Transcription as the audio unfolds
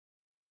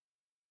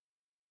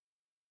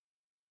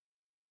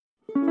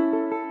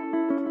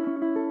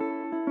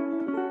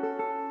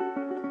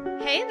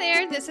Hey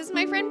there, this is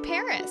my friend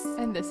Paris.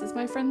 And this is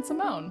my friend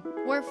Simone.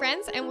 We're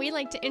friends and we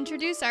like to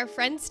introduce our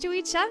friends to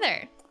each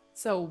other.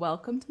 So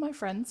welcome to my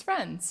friend's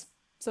friends.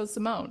 So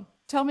Simone,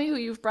 tell me who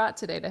you've brought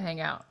today to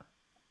hang out.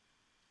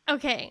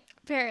 Okay,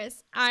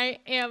 Paris, I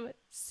am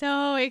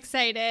so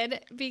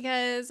excited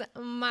because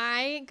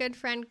my good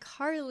friend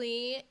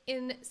Carly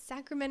in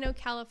Sacramento,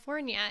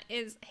 California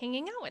is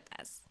hanging out with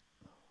us.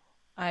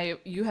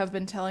 You have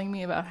been telling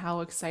me about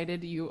how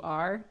excited you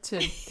are to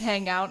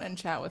hang out and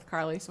chat with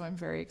Carly, so I'm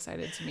very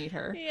excited to meet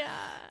her. Yeah,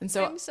 and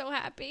so I'm so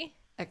happy.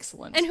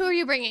 Excellent. And who are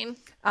you bringing?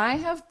 I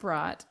have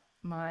brought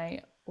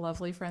my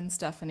lovely friend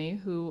Stephanie,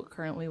 who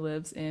currently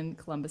lives in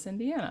Columbus,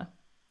 Indiana.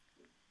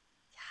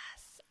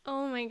 Yes.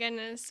 Oh my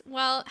goodness.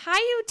 Well, hi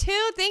you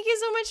two. Thank you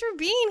so much for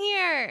being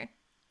here.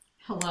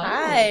 Hello.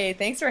 Hi,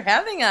 thanks for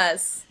having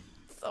us.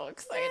 So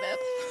excited.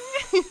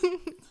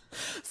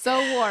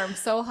 So warm,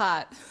 so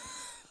hot.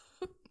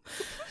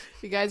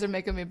 You guys are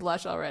making me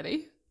blush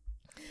already.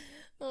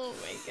 Oh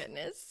my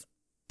goodness.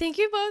 Thank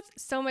you both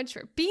so much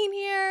for being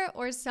here.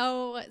 We're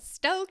so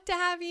stoked to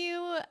have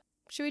you.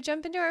 Should we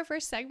jump into our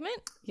first segment?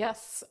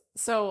 Yes.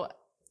 So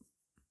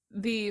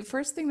the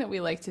first thing that we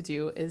like to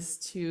do is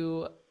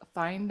to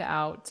find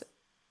out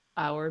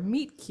our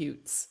meet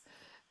cutes.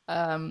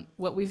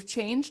 What we've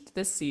changed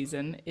this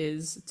season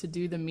is to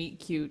do the meet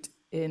cute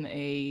in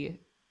a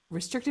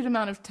restricted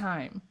amount of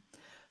time.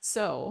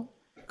 So,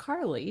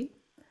 Carly,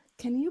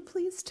 can you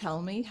please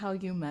tell me how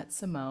you met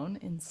Simone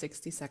in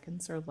 60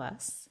 seconds or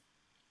less?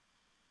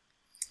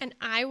 And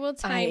I will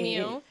time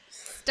you.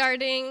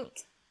 Starting,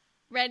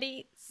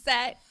 ready,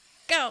 set,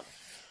 go.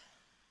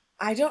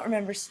 I don't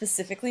remember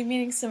specifically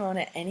meeting Simone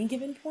at any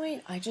given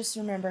point. I just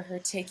remember her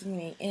taking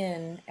me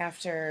in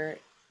after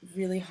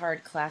really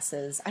hard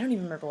classes. I don't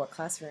even remember what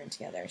class we were in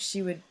together.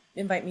 She would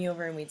invite me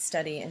over and we'd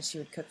study and she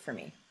would cook for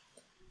me.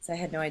 So I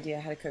had no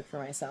idea how to cook for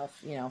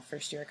myself,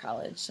 first year of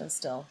college. I was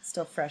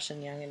still fresh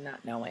and young and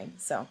not knowing.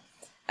 So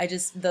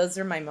those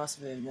are my most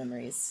vivid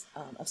memories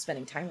of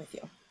spending time with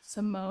you.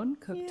 Simone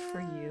cooked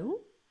for you?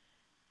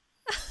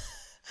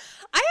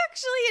 I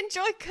actually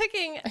enjoy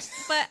cooking,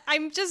 but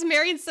I'm just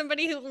married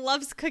somebody who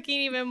loves cooking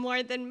even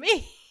more than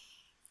me.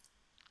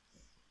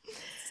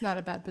 It's not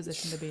a bad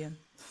position to be in.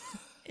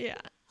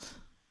 Yeah.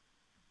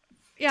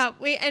 Yeah,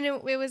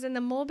 it was in the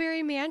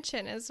Mulberry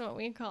Mansion is what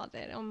we called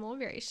it, on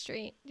Mulberry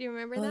Street. Do you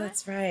remember that? Oh,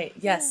 that's right.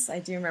 Yes, yeah. I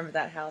do remember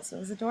that house. It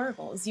was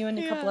adorable. It was you and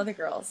a couple other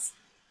girls.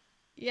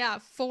 Yeah,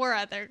 4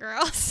 other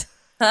girls.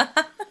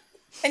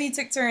 And you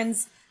took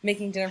turns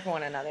making dinner for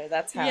one another.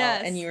 That's how.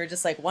 Yes. And you were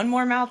just like, one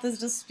more mouth is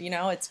just,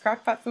 it's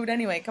crockpot food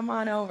anyway. Come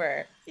on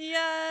over.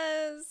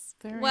 Yes.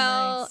 Very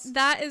nice. Nice.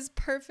 That is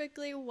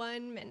perfectly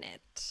 1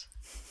 minute.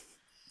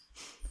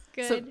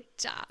 Good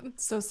job.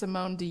 So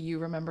Simone, do you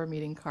remember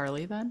meeting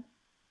Carly then?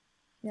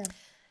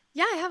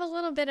 Yeah, I have a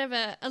little bit of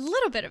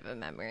a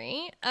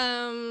memory.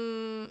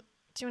 Do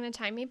you want to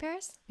time me,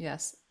 Paris?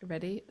 Yes.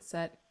 Ready,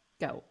 set,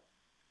 go.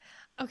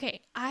 Okay,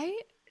 I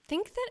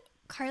think that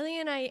Carly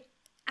and I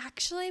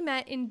actually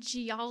met in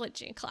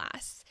geology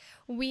class.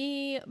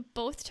 We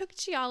both took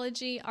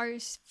geology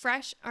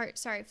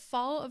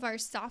fall of our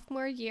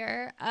sophomore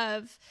year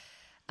of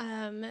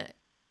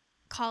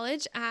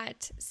college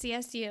at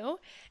CSU,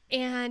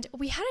 and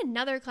we had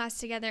another class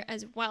together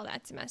as well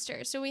that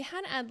semester. So we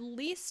had at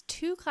least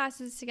 2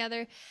 classes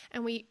together,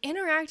 and we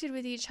interacted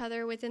with each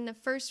other within the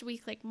first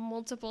week like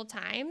multiple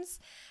times,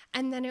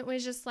 and then it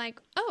was just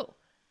like, oh,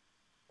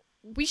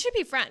 we should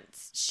be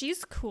friends.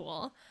 She's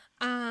cool.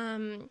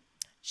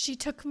 She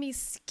took me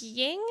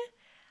skiing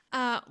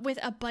with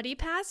a buddy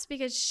pass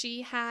because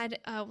she had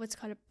what's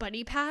called a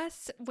buddy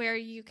pass where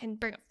you can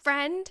bring a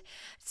friend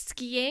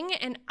skiing,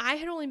 and I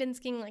had only been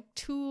skiing like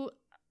 2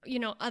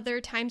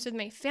 other times with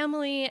my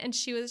family, and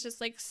she was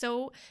just like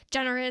so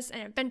generous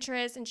and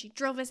adventurous, and she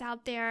drove us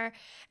out there,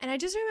 and I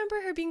just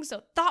remember her being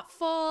so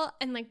thoughtful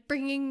and like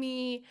bringing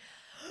me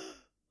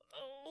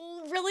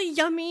really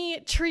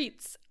yummy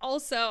treats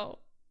also.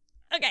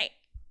 Okay.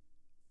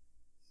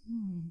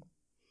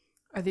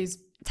 Are these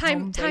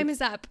Time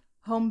is up.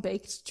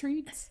 Home-baked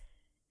treats?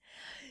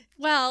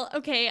 Well,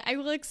 okay, I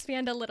will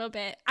expand a little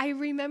bit. I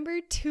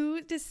remember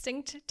 2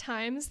 distinct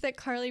times that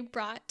Carly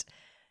brought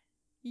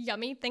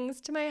yummy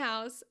things to my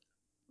house.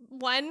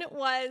 One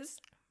was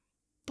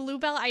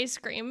Bluebell ice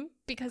cream,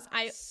 because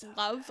I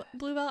love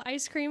Bluebell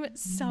ice cream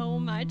so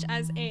much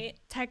as a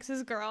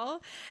Texas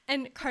girl,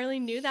 and Carly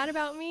knew that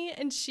about me,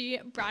 and she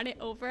brought it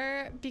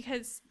over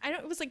because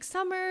it was like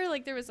summer,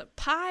 like there was a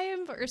pie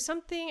or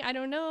something, I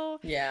don't know.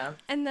 Yeah.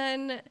 And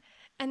then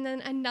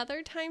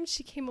another time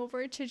she came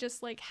over to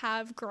just like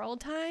have girl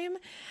time,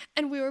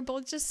 and we were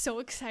both just so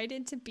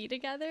excited to be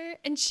together,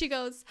 and she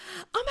goes,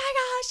 "Oh my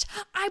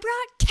gosh, I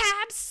brought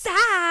Cab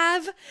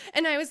Sav,"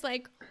 and I was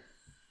like,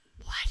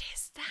 what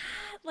is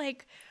that?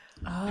 Like,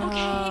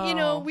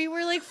 okay, we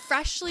were like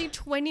freshly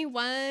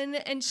 21,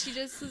 and she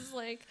just was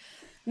like,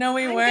 No,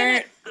 we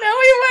weren't.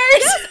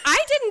 Yes,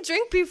 I didn't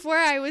drink before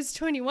I was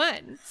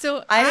 21,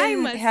 so I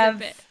must have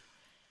been.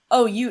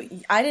 Oh,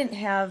 I didn't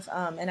have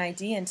an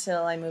ID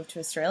until I moved to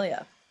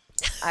Australia.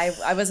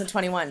 I wasn't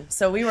 21,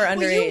 so we were Well,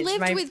 underage. you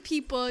lived with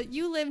people.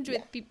 You lived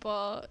with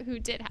people who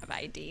did have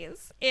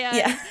IDs, and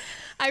Yeah.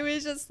 I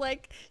was just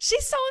like,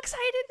 she's so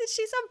excited that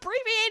she's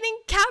abbreviating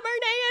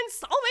Cabernet and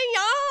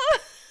Sauvignon.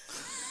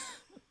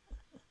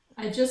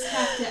 I just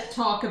have to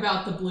talk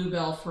about the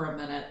Bluebell for a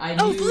minute.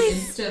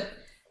 Please.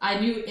 I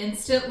knew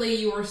instantly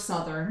you were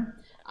Southern.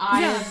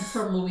 I Yeah. am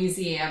from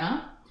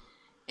Louisiana.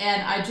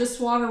 And I just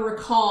want to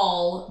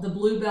recall the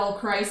Bluebell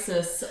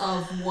crisis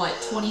of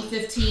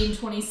 2015,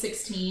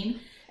 2016.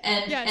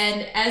 And Yes.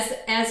 and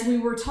as we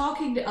were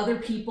talking to other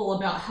people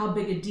about how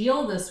big a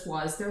deal this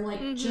was, they're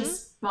like,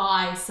 just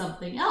buy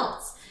something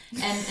else.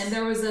 And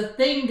there was a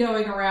thing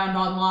going around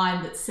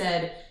online that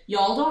said,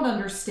 y'all don't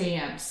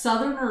understand.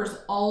 Southerners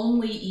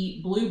only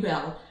eat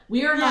Bluebell.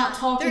 We are not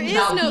talking There is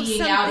about no being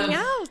something out of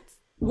else.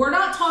 We're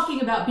not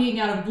talking about being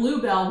out of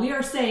Bluebell. We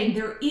are saying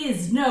there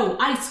is no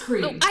ice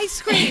cream. No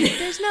ice cream.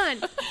 There's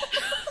none.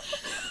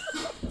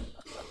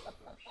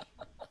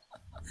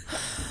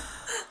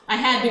 I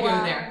had to go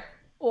there.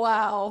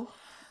 Wow.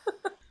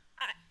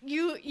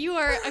 You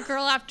are a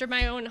girl after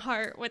my own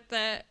heart with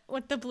the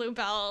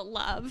Bluebell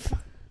love.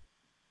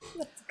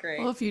 That's great.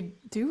 Well, if you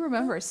do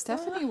remember,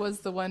 Stephanie was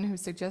the one who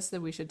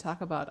suggested we should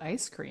talk about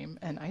ice cream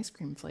and ice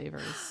cream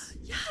flavors.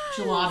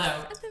 Gelato.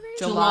 At the very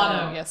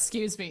Gelato. Yes,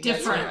 excuse me.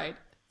 Different. Yes, you're right.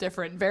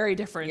 Different. Very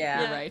different.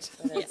 Yeah. You're right.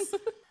 It is.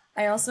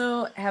 I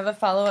also have a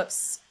follow-up.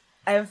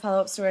 I have a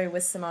follow-up story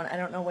with Simone. I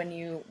don't know when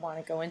you want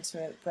to go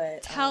into it,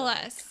 but Tell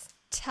us.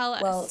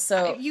 Well,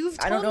 so you've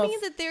I don't told know me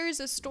if- that there is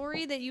a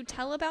story that you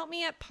tell about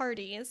me at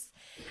parties,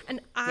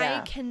 and I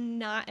Yeah.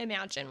 cannot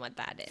imagine what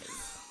that is.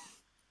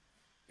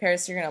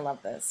 Paris, you're gonna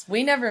love this.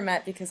 We never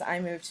met because I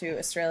moved to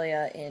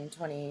Australia in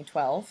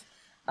 2012,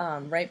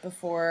 right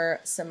before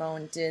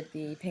Simone did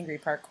the Pingree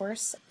Park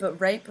course. But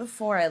right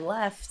before I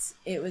left,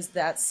 it was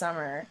that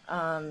summer.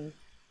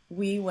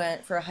 We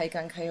went for a hike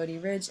on Coyote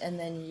Ridge, and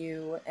then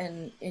you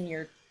and in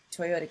your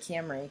Toyota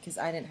Camry, because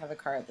I didn't have a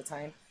car at the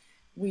time,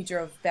 we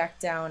drove back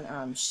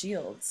down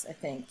Shields, I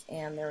think,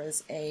 and there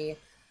was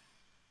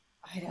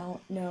I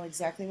don't know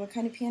exactly what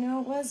kind of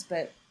piano it was,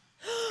 but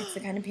it's the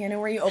kind of piano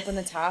where you open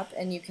the top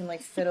and you can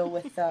like fiddle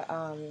with the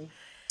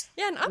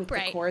Yeah, an the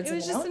upright. chords It and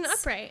was the just an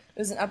notes. upright. It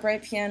was an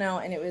upright piano,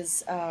 and it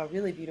was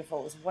really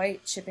beautiful. It was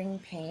white chipping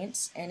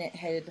paint, and it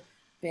had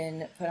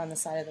been put on the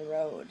side of the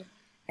road.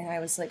 And I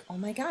was like, oh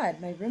my god,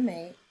 my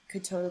roommate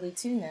could totally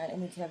tune that,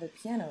 and we could have a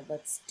piano.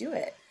 Let's do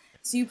it.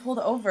 So you pulled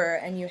over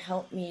and you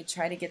helped me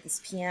try to get this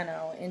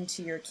piano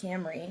into your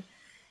Camry,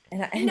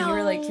 and you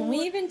were like, can we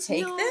even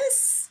take No.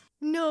 this?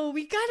 No,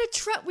 we got a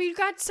truck. We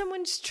got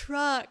someone's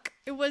truck.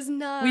 It was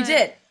not. We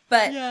did,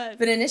 but Yes.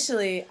 but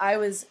initially I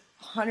was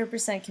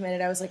 100%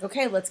 committed. I was like,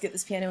 okay, let's get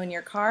this piano in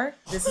your car.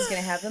 This is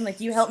gonna happen. Like,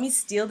 you helped me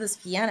steal this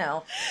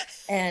piano,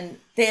 and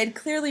they had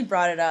clearly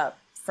brought it up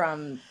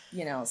from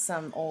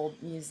some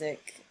old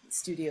music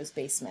studio's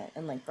basement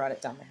and like brought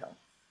it down the hill.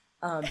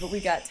 But we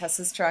got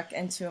Tessa's truck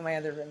and two of my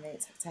other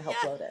roommates to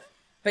help load it.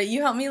 But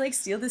you helped me like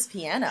steal this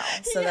piano,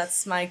 so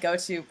that's my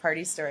go-to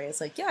party story.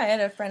 It's like, yeah, I had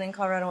a friend in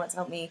Colorado once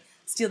help me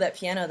steal that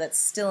piano that's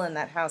still in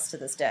that house to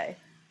this day.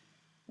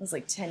 It was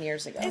like 10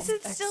 years ago. Is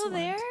it still Excellent.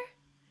 there?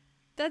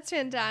 That's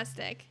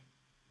fantastic.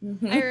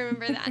 Mm-hmm. I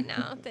remember that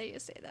now that you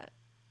say that.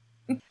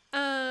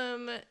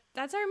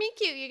 That's our meet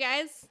cute, you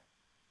guys.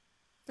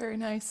 Very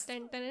nice.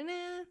 Dun, dun, dun,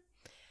 dun.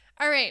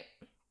 All right.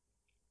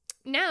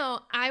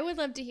 Now, I would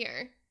love to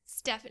hear,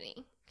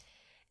 Stephanie,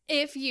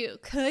 if you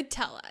could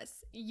tell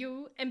us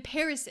you and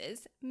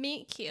Paris's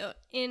meet cute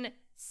in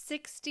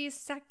 60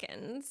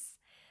 seconds.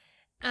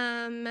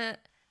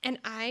 And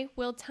I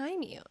will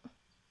time you.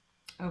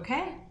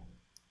 Okay.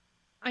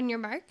 On your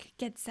mark,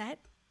 get set,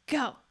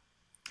 go.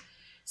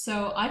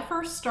 So I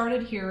first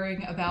started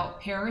hearing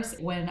about Paris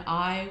when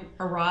I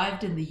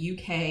arrived in the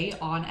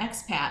UK on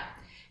expat,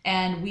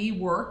 and we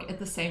work at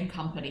the same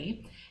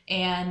company.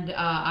 And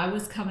I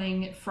was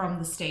coming from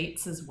the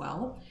States as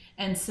well.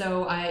 And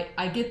so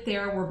I get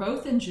there, we're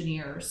both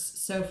engineers.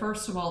 So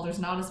first of all, there's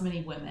not as many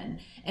women.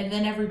 And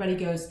then everybody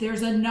goes,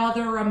 there's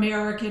another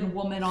American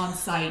woman on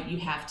site. You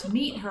have to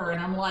meet her.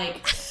 And I'm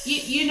like,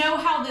 you know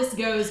how this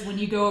goes when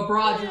you go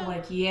abroad. You're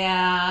like,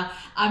 yeah,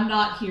 I'm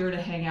not here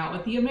to hang out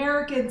with the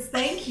Americans.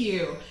 Thank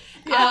you.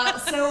 So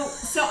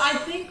I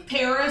think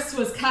Paris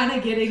was kind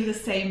of getting the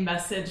same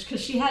message because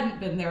she hadn't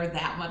been there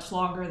that much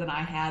longer than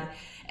I had.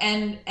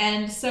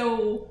 And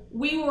so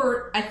we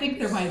were, I think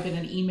there might have been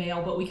an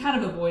email, but we kind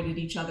of avoided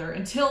each other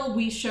until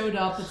we showed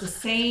up at the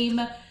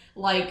same,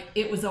 like,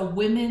 it was a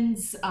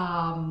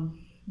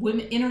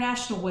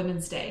International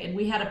Women's Day. And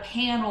we had a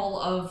panel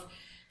of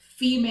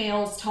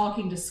females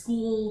talking to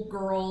school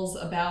girls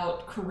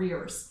about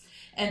careers.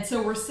 And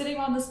so we're sitting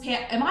on this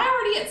am I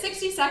already at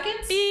 60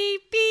 seconds?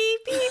 Beep, beep,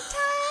 beep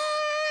time.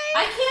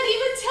 I can't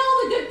even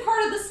tell the good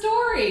part of the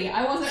story.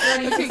 I wasn't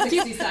ready for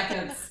 60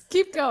 seconds.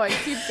 Keep going.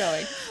 Keep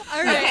going.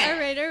 All right, Okay. all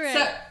right, all right.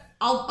 So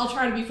I'll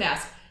try to be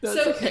fast. That's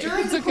So okay.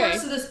 during It's the okay.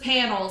 course of this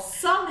panel,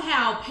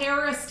 somehow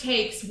Paris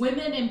takes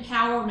women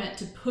empowerment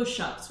to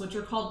push-ups, which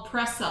are called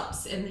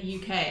press-ups in the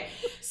UK.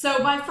 So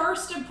my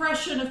first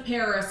impression of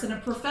Paris in a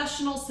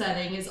professional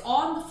setting is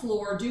on the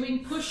floor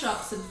doing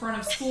push-ups in front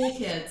of school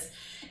kids.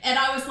 And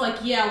I was like,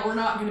 yeah, we're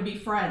not going to be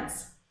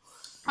friends.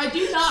 I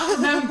do not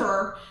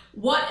remember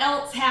what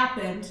else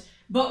happened,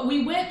 but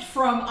we went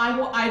from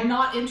I'm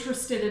not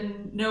interested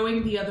in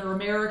knowing the other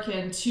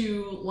American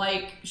to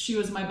like she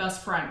was my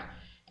best friend.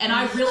 And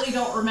I really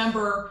don't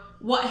remember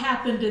what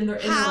happened in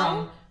the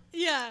interim.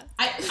 Yeah.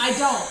 I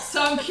don't.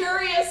 So I'm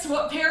curious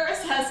what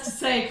Paris has to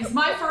say, because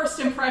my first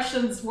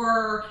impressions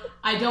were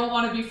I don't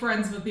want to be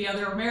friends with the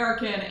other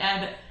American,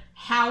 and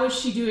how is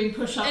she doing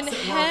push-ups at work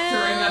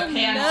during a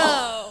panel?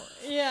 No.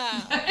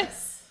 Yeah.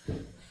 Yes.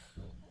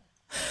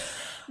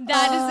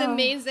 That is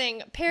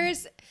amazing.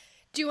 Paris,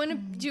 do you want to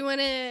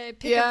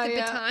pick up the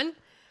baton?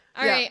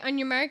 All right, on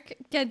your mark,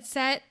 get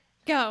set,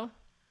 go.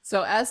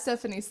 So as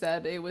Stephanie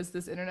said, it was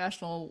this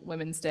International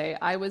Women's Day.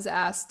 I was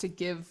asked to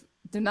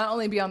not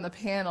only be on the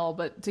panel,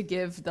 but to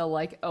give the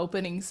like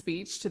opening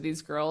speech to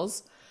these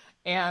girls.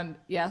 And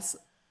yes,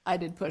 I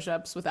did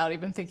push-ups without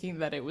even thinking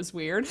that it was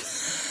weird.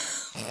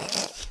 So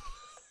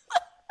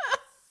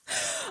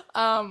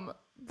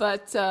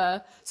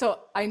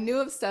I knew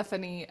of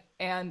Stephanie,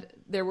 and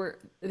there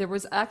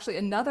was actually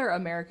another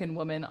American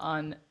woman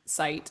on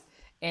site.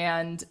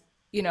 And,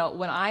 you know,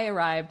 when I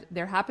arrived,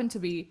 there happened to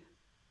be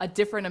a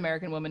different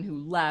American woman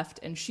who left,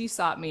 and she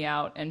sought me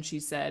out and she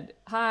said,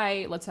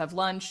 hi, let's have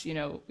lunch. You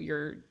know,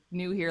 you're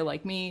new here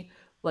like me.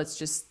 Let's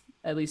just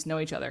at least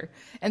know each other.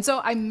 And so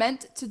I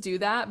meant to do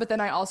that, but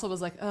then I also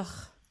was like, ugh,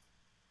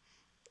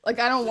 like,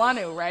 I don't want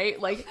to, right?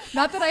 Like,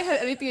 not that I had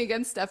anything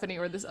against Stephanie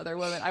or this other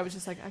woman. I was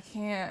just like, I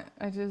can't,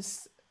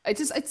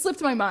 it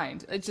slipped my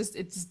mind. It just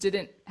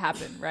didn't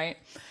happen, right?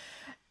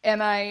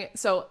 And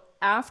so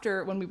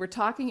after, when we were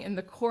talking in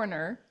the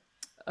corner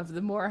of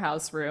the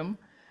Morehouse room,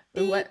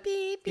 I'm gonna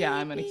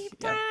keep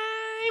time.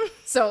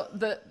 So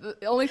the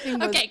only thing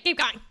was, okay, keep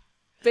going.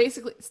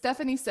 Basically,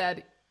 Stephanie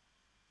said,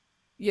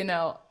 you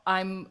know,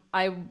 I'm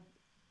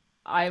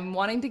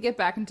wanting to get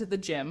back into the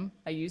gym.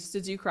 I used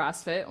to do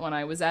CrossFit when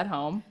I was at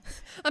home.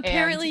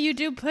 Apparently, you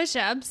do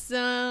push-ups.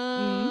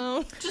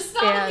 So just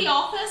not in the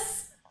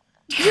office.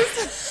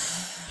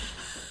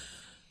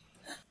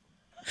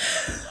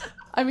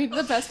 I mean,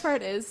 the best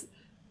part is,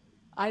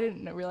 I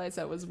didn't realize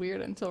that was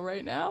weird until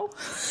right now.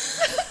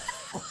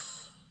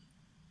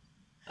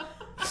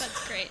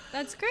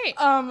 That's great.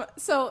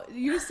 So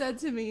you said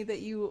to me that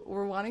you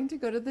were wanting to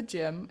go to the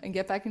gym and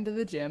get back into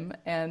the gym,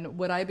 and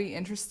would I be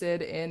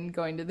interested in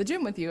going to the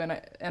gym with you?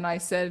 And I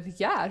said,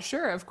 yeah,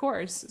 sure, of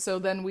course. So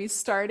then we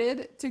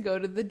started to go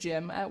to the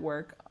gym at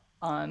work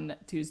on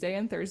Tuesday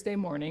and Thursday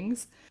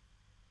mornings.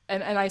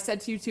 And I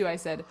said to you too, I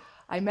said,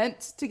 I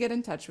meant to get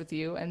in touch with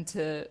you and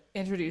to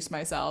introduce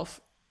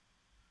myself,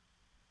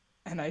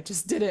 and I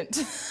just didn't.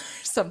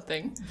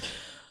 Something.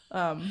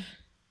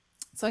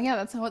 So yeah,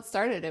 that's how it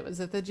started. It was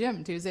at the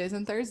gym Tuesdays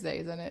and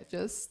Thursdays, and it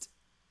just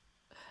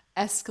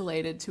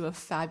escalated to a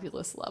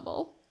fabulous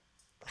level.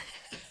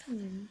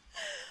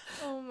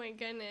 Oh my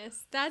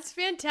goodness. That's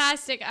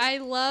fantastic. I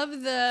love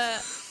the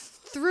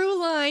through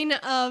line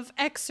of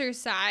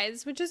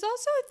exercise, which is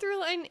also a through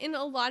line in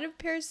a lot of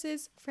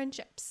Paris's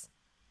friendships,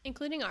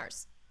 including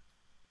ours.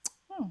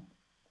 Oh,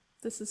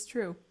 this is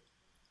true.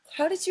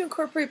 How did you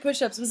incorporate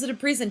push-ups? Was it a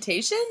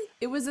presentation?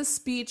 It was a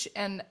speech,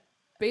 and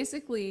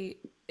basically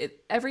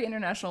every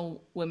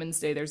International Women's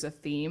Day, there's a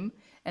theme.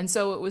 And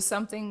so it was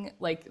something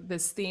like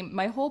this theme.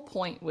 My whole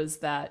point was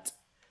that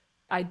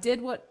I did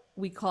what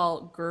we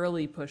call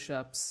girly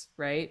push-ups,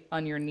 right?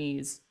 On your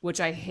knees, which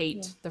I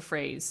hate the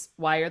phrase.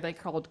 Why are they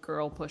called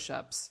girl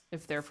push-ups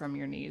if they're from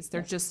your knees?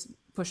 They're just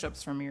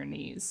push-ups from your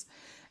knees.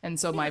 And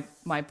so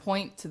my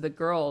point to the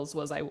girls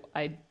was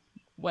I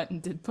went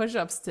and did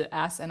push-ups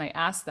and I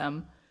asked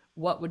them,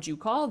 what would you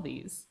call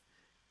these?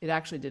 It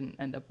actually didn't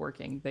end up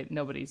working.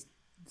 Nobody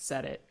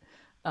said it.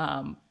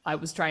 I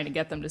was trying to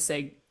get them to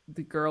say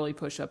the girly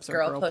push-ups or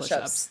girl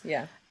push-ups.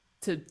 Yeah.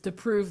 To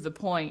prove the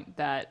point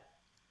that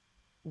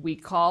we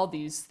call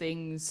these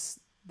things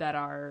that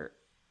are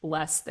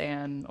less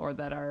than, or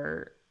that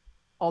are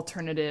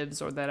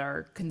alternatives, or that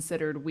are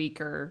considered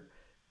weaker,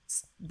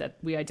 that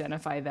we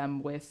identify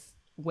them with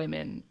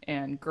women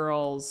and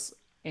girls,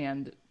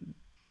 and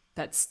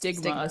that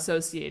stigma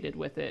associated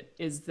with it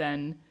is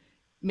then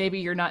maybe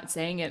you're not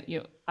saying it. You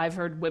know, I've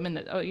heard women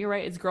that, oh, you're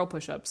right, it's girl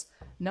push-ups.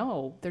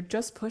 No, they're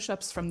just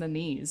push-ups from the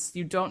knees.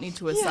 You don't need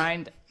to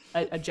assign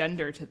a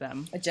gender to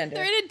them. A gender.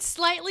 They're at a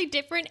slightly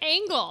different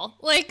angle.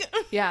 Like,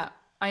 yeah,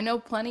 I know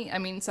plenty. I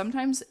mean,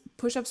 sometimes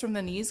push-ups from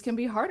the knees can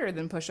be harder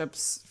than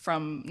push-ups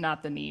from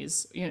not the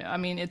knees. You know, I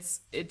mean,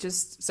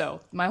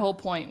 so my whole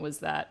point was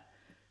that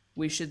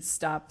we should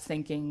stop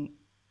thinking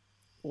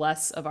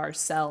less of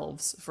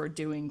ourselves for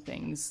doing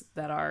things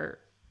that are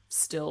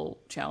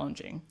still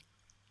challenging.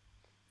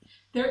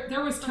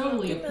 There was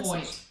totally a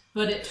point,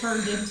 but it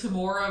turned into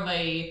more of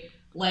a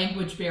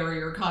language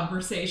barrier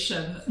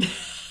conversation.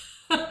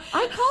 I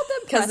called them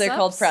press-ups. Because they're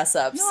called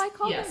press-ups. No, I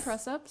called them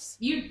press-ups.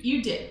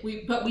 You did.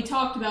 But we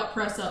talked about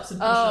press-ups and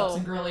push-ups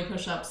and girly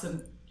push-ups,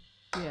 and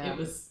it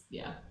was,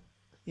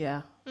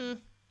 Yeah.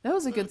 That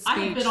was a good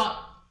speech.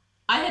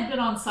 I had been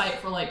on site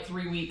for like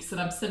 3 weeks,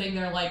 and I'm sitting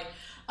there like,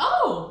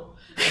 oh.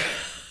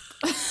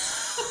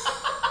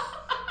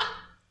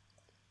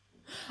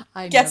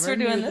 I Guess never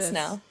we're doing knew this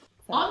now.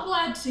 I'm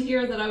glad to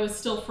hear that I was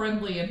still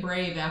friendly and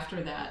brave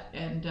after that,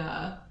 and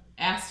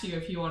asked you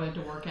if you wanted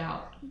to work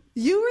out.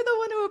 You were the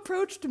one who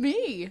approached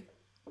me.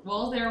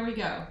 Well, there we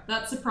go.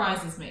 That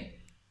surprises me.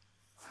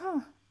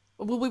 Huh.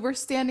 Well, we were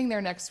standing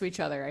there next to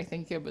each other. I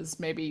think it was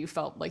maybe you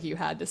felt like you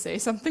had to say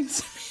something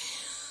to me.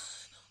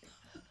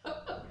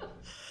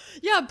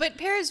 Yeah, but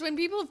Paris, when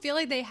people feel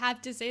like they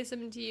have to say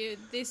something to you,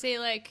 they say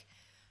like,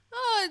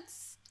 "Oh,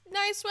 it's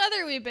nice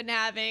weather we've been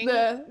having."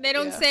 They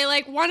don't say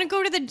like, "Want to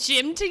go to the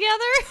gym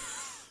together?"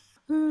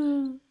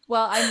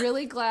 Well, I'm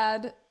really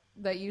glad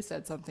that you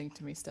said something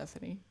to me,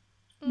 Stephanie.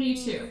 Me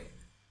too.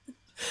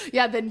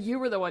 Yeah, then you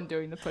were the one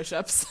doing the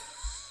push-ups.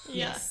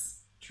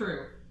 Yes,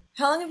 true.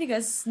 How long have you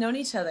guys known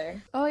each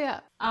other? Oh,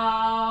 yeah.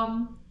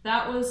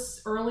 That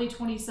was early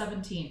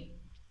 2017.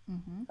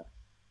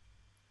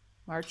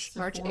 March So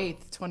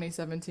 8th,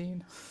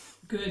 2017.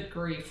 Good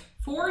grief.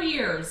 4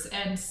 years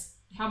and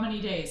how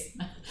many days?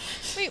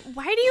 Wait,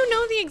 why do you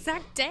know the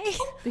exact day?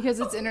 Because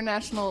it's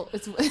international.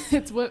 It's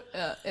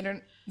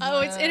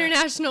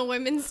International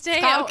Women's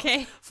Day. Frau-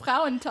 Okay.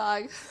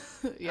 Frauentag.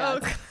 Yeah.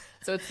 Oh,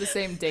 So it's the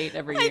same date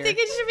every year. I think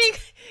it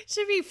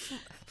should be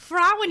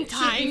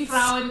Frauentag. Should be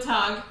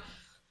Frauentag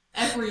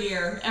every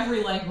year,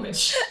 every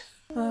language.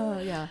 Oh,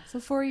 yeah. So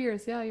 4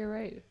 years. Yeah, you're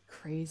right.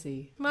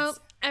 Crazy. Well,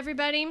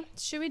 everybody,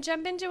 should we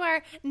jump into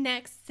our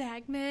next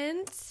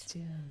segment?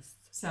 Yes.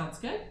 Sounds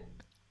good.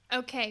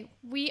 Okay,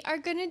 we are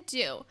going to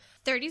do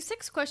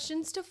 36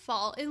 questions to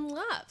fall in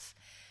love.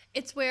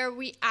 It's where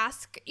we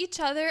ask each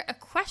other a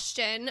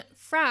question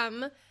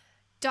from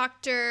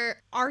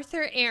Dr.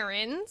 Arthur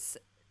Aaron's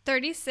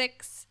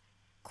 36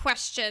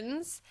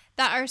 questions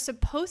that are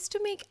supposed to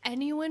make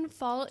anyone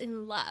fall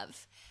in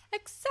love,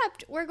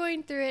 except we're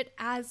going through it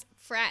as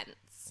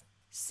friends.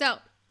 So,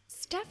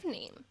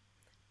 Stephanie,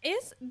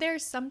 is there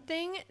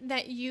something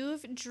that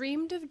you've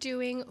dreamed of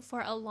doing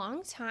for a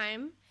long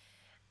time?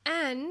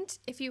 And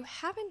if you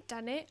haven't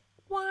done it,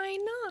 why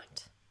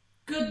not?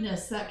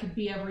 Goodness, that could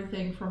be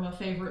everything from a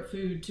favorite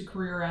food to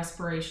career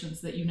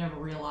aspirations that you never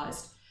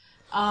realized.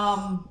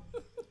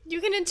 You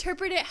can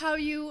interpret it how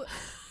you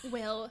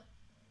will.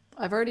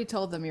 I've already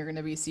told them you're going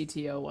to be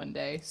CTO one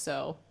day,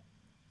 so.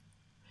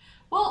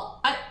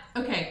 Well,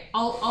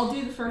 I'll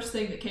do the first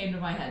thing that came to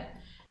my head.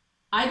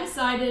 I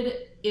decided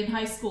in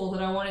high school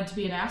that I wanted to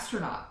be an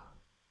astronaut.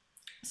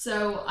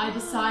 So I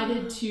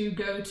decided to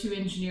go to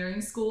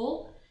engineering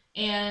school,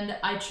 and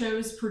I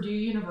chose Purdue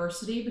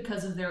University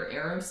because of their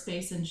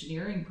aerospace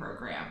engineering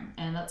program.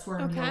 And that's where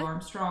Neil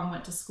Armstrong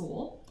went to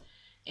school.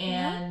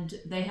 And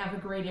they have a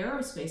great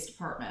aerospace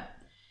department.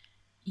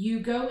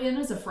 You go in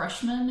as a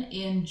freshman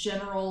in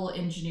general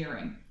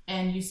engineering,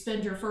 and you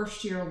spend your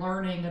first year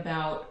learning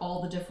about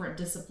all the different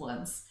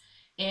disciplines.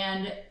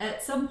 And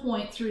at some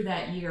point through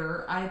that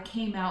year, I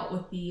came out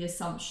with the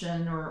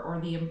assumption or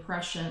the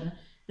impression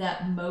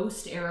that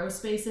most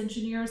aerospace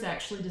engineers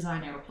actually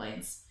design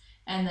airplanes,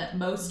 and that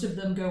most of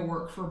them go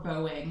work for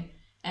Boeing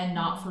and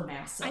not for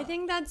NASA. I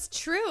think that's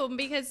true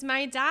because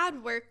my dad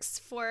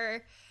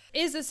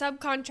is a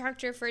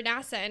subcontractor for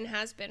NASA and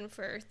has been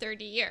for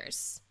 30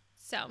 years.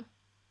 So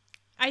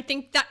I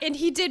think that, and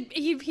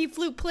he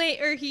flew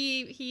plane, or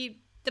the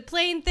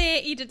plane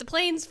thing, he did the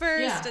planes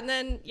first, and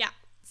then,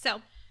 so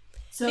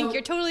I think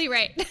you're totally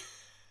right.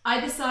 I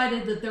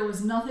decided that there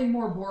was nothing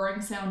more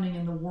boring sounding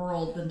in the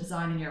world than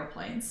designing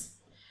airplanes,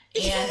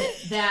 and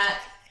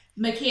that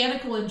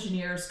mechanical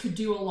engineers could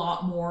do a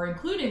lot more,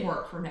 including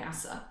work for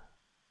NASA.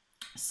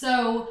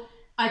 So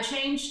I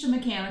changed to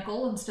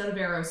mechanical instead of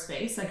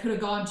aerospace. I could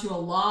have gone to a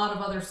lot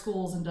of other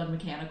schools and done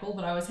mechanical,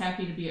 but I was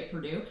happy to be at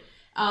Purdue.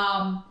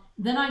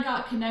 Then I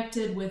got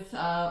connected with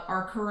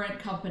our current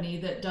company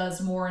that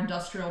does more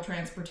industrial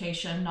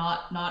transportation,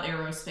 not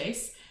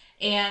aerospace.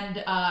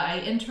 And I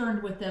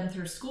interned with them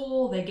through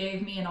school. They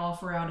gave me an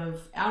offer out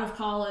of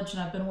college,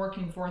 and I've been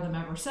working for them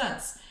ever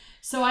since.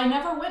 So I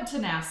never went to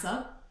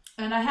NASA,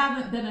 and I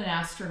haven't been an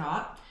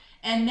astronaut.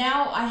 And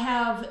now I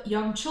have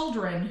young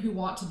children who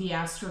want to be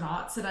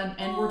astronauts,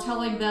 and we're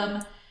telling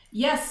them,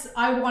 yes,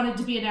 I wanted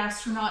to be an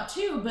astronaut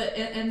too,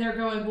 and they're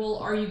going, well,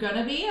 are you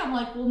gonna be? I'm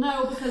like, well,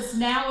 no, because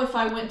now if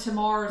I went to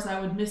Mars,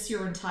 I would miss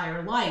your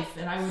entire life,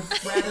 and I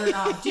would rather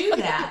not do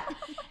that.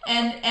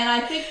 And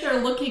I think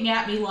they're looking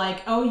at me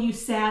like, oh, you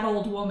sad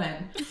old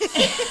woman.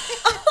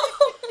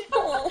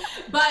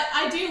 But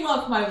I do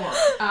love my work.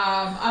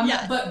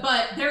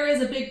 But there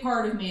is a big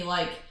part of me,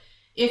 like,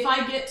 if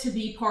I get to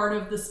be part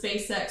of the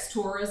SpaceX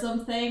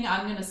tourism thing,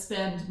 I'm going to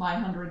spend my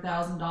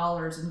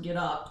 $100,000 and get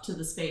up to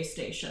the space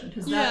station,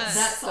 because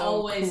that's so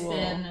always cool.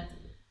 Been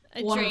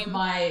one dream. Of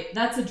my.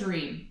 That's a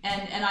dream,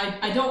 and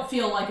I don't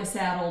feel like a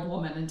sad old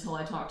woman until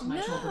I talk to my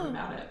children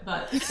about it.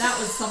 But that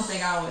was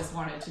something I always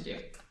wanted to do.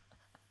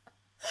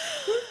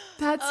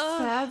 That's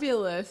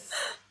fabulous.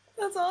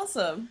 That's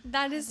awesome.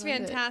 That is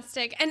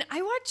fantastic. And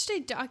I watched a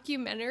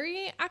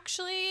documentary,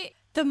 actually,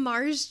 The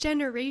Mars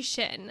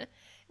Generation,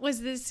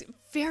 was this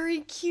very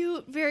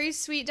cute, very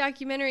sweet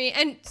documentary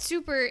and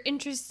super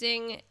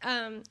interesting,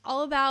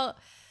 all about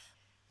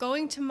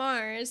going to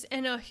Mars,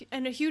 and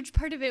a huge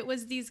part of it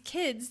was these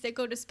kids that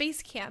go to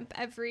space camp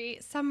every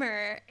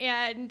summer,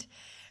 and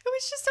it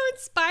was just so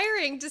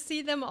inspiring to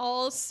see them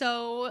all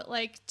so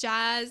like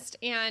jazzed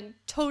and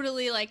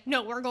totally like,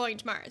 no, we're going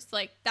to Mars.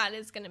 Like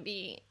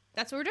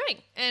that's what we're doing.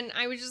 And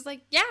I was just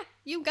like, yeah,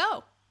 you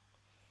go.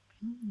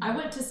 I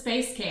went to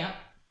space camp.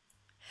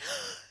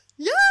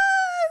 Yes!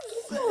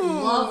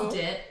 Loved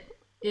it.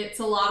 It's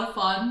a lot of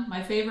fun.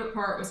 My favorite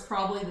part was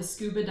probably the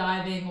scuba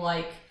diving,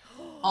 like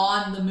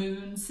on the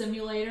moon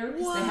simulator.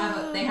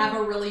 'Cause they have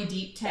a really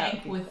deep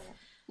tank with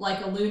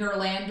like a lunar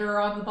lander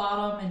on the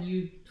bottom, and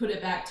you put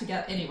it back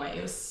together. Anyway,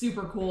 it was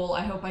super cool.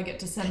 I hope I get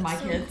to send my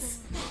kids.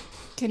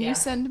 Can you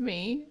send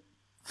me?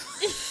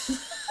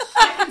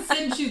 I can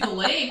send you the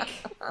link.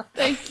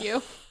 Thank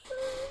you.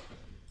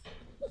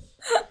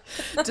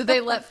 Do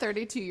they let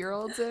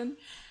 32-year-olds in?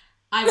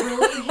 I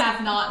really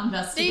have not They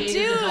investigated.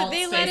 do. Adult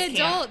They let space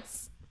camp.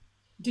 adults.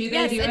 Do they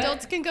Yes, do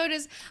adults it? can go to.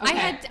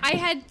 Okay.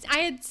 I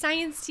had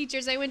science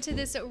teachers. I went to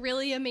this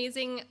really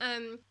amazing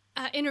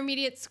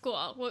intermediate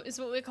school. What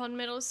we called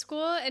middle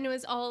school, and it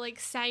was all like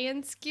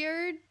science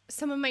geared.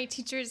 Some of my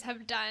teachers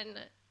have done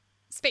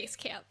space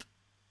camp.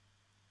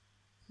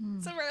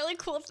 It's a really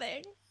cool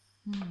thing.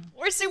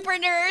 We're super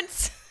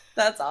nerds.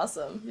 That's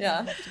awesome.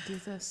 Yeah. To do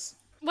this.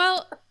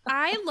 Well,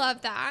 I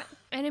love that,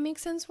 and it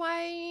makes sense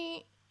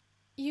why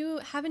you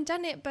haven't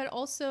done it, but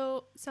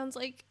also sounds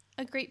like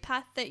a great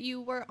path that you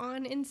were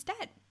on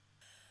instead.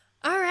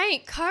 All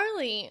right,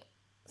 Carly,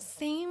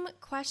 same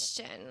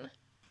question.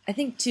 I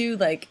think two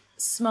like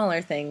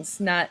smaller things,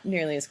 not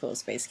nearly as cool as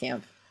space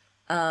camp.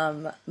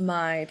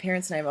 My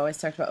parents and I have always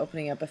talked about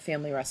opening up a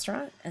family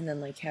restaurant and then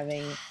like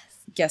having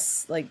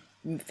guests, like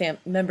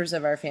members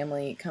of our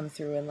family come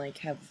through and like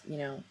have,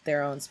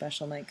 their own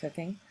special night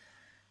cooking.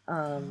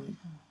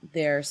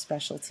 Their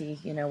specialty,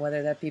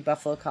 whether that be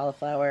buffalo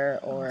cauliflower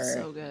or,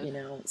 so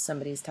good.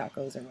 Somebody's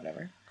tacos or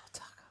whatever.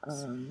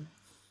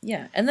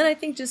 Yeah. And then I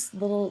think just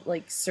little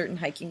like certain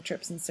hiking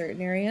trips in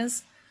certain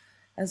areas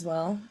as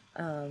well.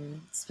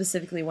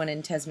 Specifically one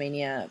in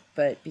Tasmania,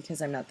 but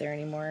because I'm not there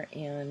anymore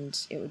and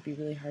it would be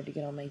really hard to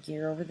get all my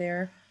gear over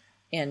there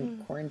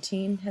and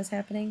quarantine is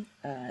happening.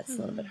 It's a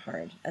little bit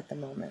hard at the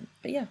moment,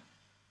 but yeah.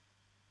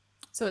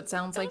 So it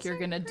sounds like you're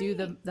going to do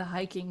the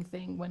hiking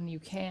thing when you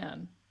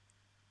can.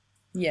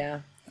 Yeah.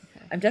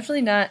 Okay. I'm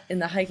definitely not in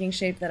the hiking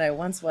shape that I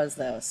once was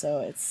though. So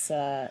it's,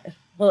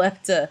 we'll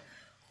have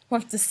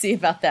to see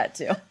about that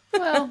too.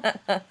 Well,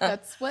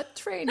 that's what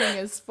training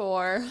is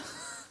for.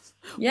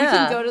 Yeah. We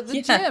can go to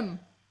the gym.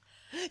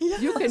 Yeah.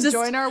 You can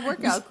join our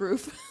workout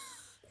group.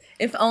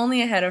 If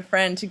only I had a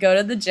friend to go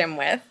to the gym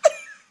with.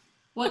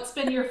 What's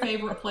been your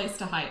favorite place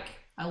to hike?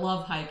 I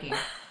love hiking.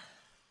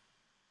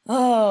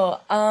 Oh,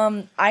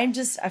 I'm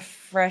just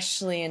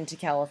freshly into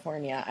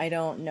California. I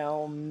don't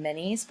know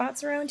many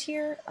spots around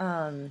here.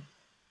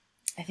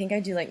 I think I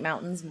do like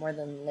mountains more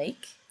than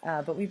lake.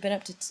 But we've been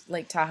up to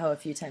Lake Tahoe a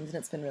few times and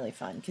it's been really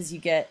fun because you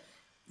get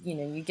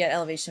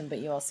elevation, but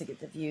you also get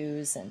the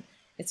views and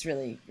it's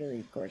really,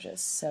 really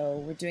gorgeous.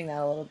 So we're doing that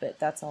a little bit.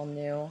 That's all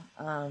new.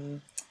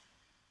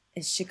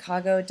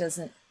 Chicago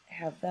doesn't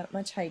have that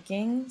much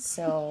hiking,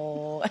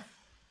 so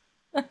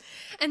And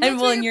And that's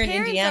well, where and your you're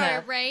in parents Indiana.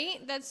 are,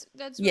 right? That's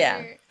yeah,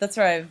 where. that's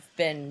where I've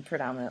been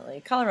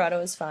predominantly.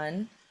 Colorado is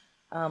fun.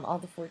 All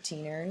the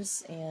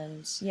 14ers,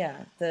 and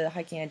yeah, the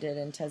hiking I did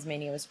in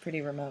Tasmania was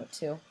pretty remote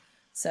too.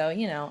 So,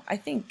 I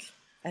think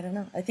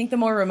the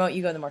more remote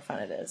you go, the more fun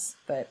it is,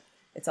 but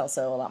it's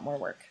also a lot more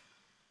work.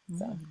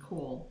 So,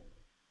 Cool.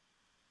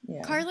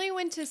 yeah. Carly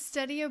went to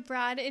study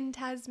abroad in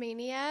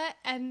Tasmania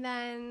and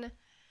then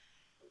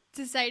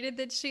decided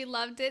that she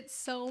loved it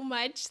so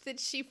much that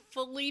she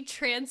fully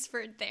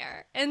transferred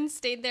there and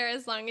stayed there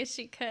as long as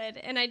she could.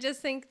 And I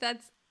just think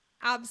that's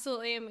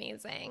absolutely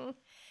amazing.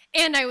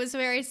 And I was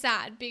very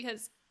sad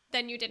because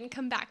then you didn't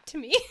come back to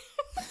me.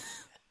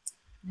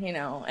 And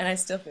I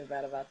still feel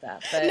bad about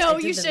that. But No, I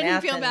did you the shouldn't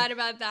math feel and- bad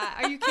about that.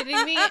 Are you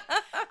kidding me?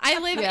 I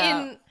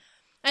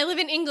live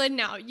in England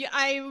now.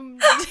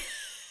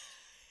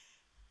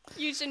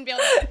 You shouldn't feel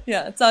bad.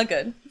 Yeah, it's all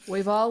good.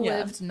 We've all Yeah.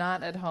 lived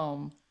not at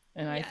home,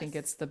 and I think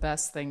Yes. it's the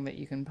best thing that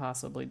you can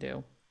possibly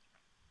do.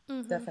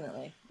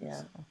 Definitely.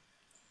 Yeah.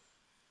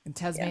 And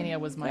Tasmania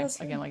was my, That's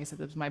again, like I said,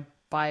 it was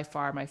by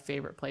far my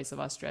favorite place of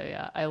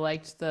Australia. I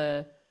liked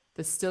the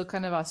still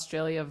kind of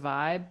Australia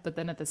vibe, but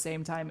then at the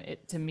same time,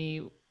 to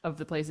me, of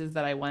the places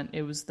that I went,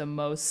 it was the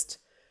most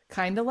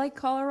kind of like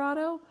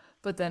Colorado,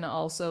 but then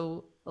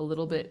also a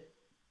little bit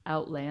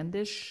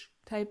outlandish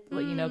type,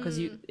 because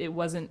it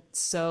wasn't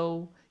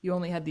so, you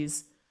only had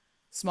these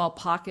small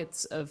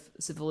pockets of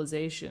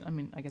civilization. I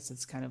mean, I guess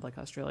it's kind of like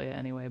Australia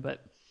anyway,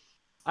 but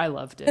I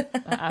loved it.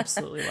 I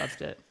absolutely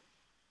loved it.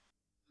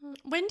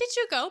 When did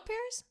you go,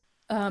 Paris?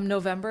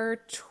 November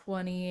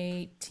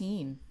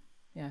 2018.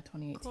 Yeah,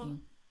 2018. Cool.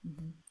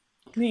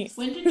 Neat.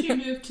 When did you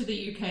move to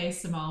the UK,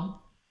 Simone?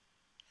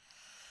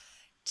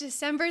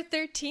 December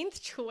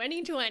 13th,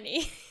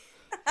 2020.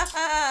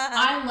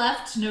 I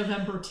left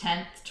November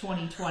 10th,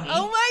 2020.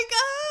 Oh my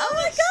god! Oh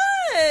my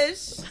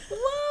gosh!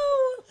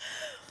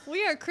 Whoa!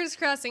 We are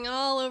crisscrossing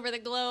all over the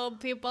globe,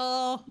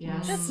 people.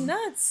 Yes. That's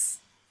nuts.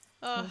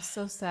 I Ugh. was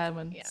so sad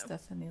when Yeah.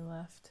 Stephanie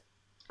left.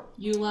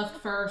 You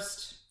left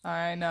first.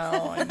 I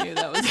know. I knew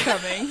that was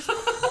coming.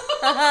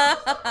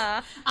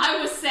 I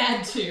was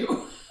sad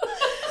too.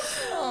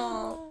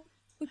 Oh.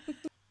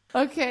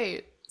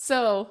 Okay,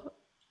 so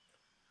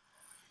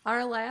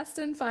our last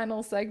and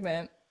final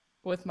segment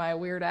with my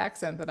weird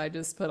accent that I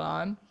just put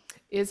on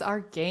is our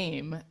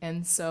game.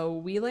 And so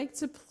we like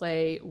to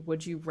play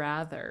Would You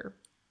Rather.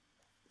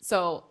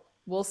 So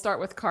we'll start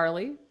with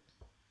Carly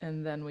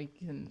and then we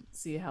can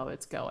see how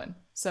it's going.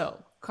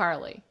 So,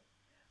 Carly,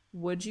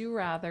 would you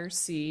rather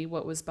see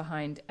what was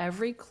behind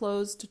every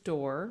closed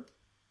door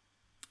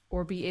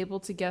or be able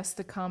to guess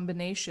the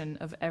combination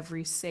of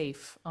every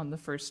safe on the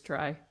first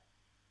try?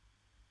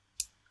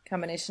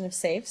 Combination of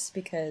safes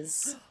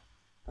because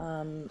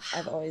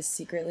I've always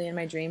secretly in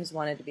my dreams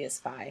wanted to be a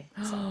spy.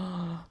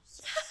 So.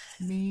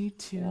 Me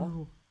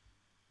too.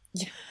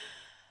 Yeah.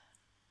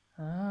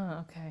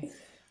 Ah, okay.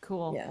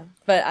 Cool. Yeah,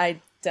 but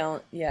I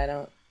don't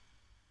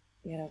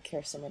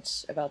care so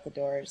much about the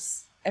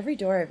doors. Every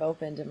door I've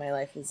opened in my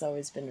life has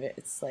always been.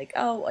 It's like,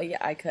 oh yeah,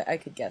 I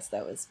could guess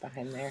that was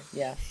behind there.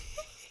 Yeah.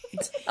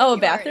 Oh, a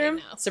You already bathroom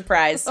know.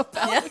 surprise.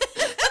 Yeah.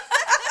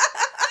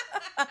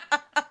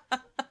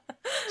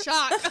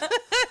 Shock.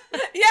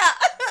 Yeah.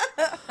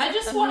 I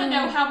just want to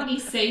know how many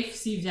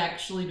safes you've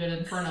actually been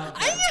in front of.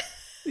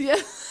 Yeah.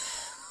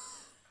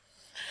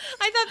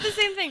 I thought the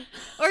same thing.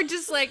 Or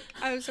just like,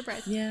 I was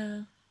surprised.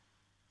 Yeah.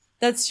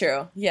 That's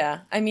true. Yeah.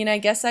 I mean, I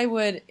guess I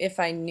would if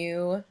I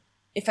knew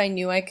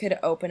I could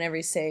open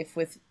every safe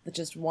with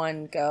just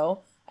one go,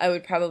 I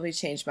would probably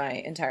change my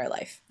entire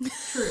life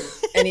True.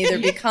 and either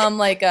become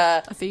like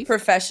a thief?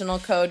 professional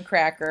code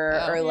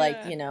cracker or like,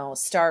 Yeah.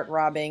 start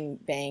robbing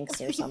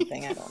banks or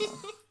something. I don't know.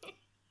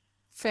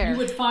 Fair. You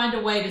would find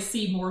a way to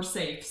see more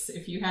safes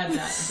if you had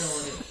that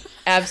ability.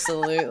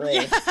 Absolutely.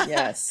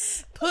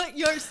 Yes. Put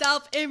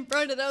yourself in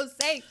front of those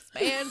safes,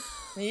 man.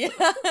 Yeah.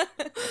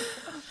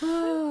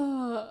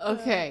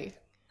 Okay.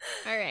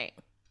 All right.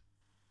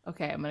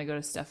 Okay, I'm going to go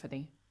to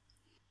Stephanie.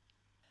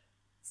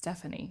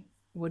 Stephanie,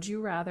 would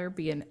you rather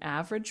be an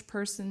average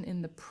person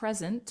in the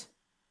present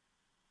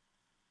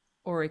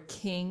or a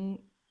king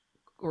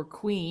or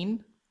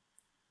queen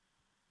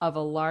of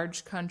a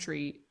large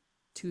country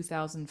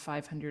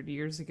 2,500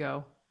 years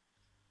ago?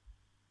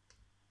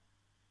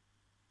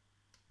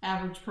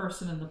 Average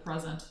person in the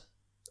present.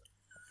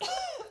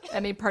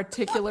 Any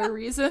particular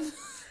reason?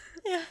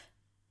 Yeah.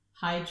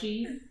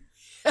 Hygiene.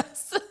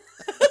 Yes.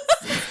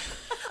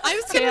 I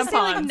was going to say,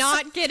 like, Tampons.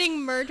 not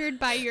getting murdered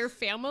by your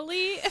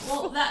family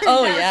Well, that,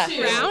 Oh, that yeah.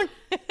 too.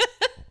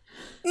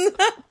 around.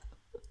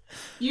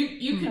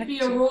 You could be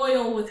a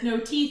royal with no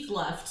teeth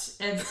left,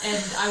 and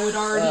I would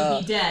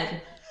already be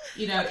dead.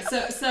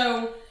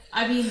 So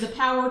I mean, the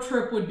power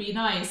trip would be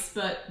nice,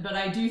 but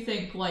I do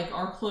think like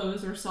our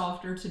clothes are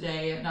softer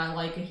today, and I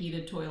like a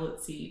heated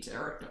toilet seat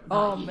or not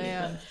Oh, heated,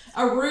 man.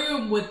 but a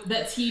room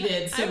that's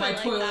heated. So I my would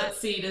like toilet that.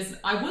 seat is.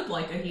 I would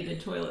like a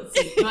heated toilet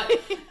seat, but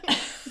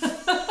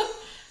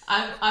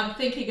I'm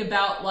thinking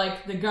about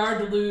like the Gare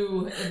de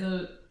Lou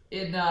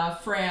in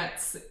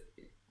France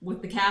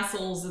with the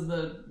castles and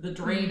the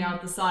drain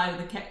out the side of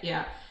the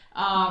yeah.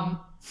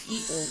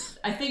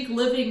 I think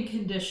living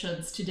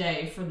conditions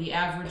today for the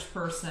average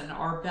person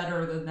are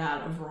better than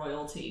that of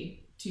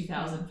royalty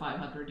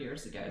 2,500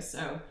 years ago.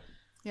 So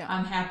Yeah.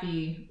 I'm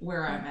happy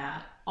where I'm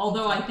at.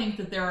 Although I think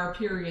that there are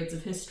periods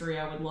of history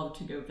I would love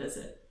to go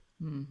visit.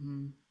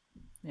 Mm-hmm.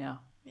 Yeah.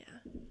 Yeah.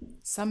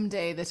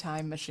 Someday the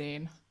time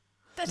machine.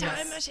 The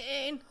time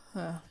machine.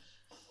 Okay.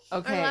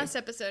 Our last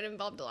episode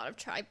involved a lot of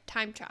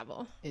time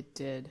travel. It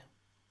did.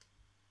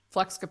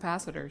 Flux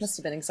capacitors. Must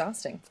have been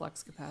exhausting.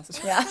 Flux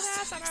capacitors. Yeah.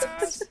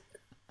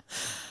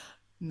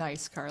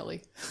 Nice,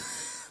 Carly.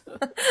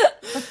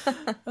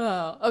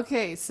 Oh,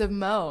 okay,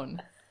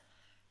 Simone.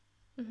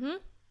 Mm-hmm.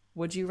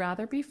 Would you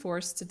rather be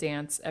forced to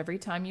dance every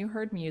time you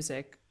heard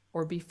music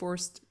or be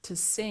forced to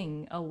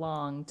sing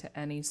along to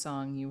any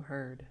song you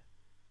heard?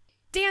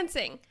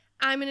 Dancing.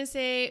 I'm going to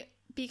say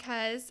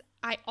because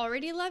I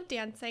already love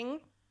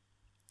dancing.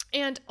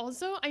 And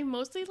also, I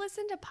mostly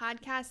listen to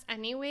podcasts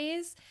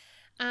anyways.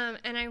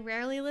 And I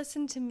rarely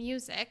listen to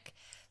music.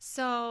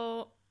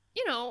 So,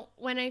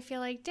 when I feel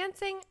like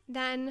dancing,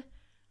 then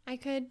I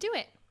could do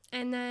it.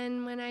 And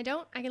then when I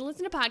don't, I can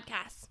listen to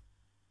podcasts.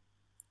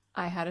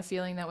 I had a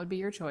feeling that would be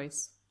your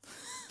choice.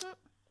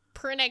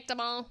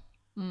 Predictable.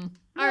 All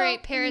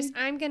right, Paris,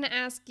 I'm going to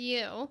ask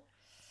you.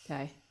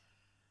 Okay.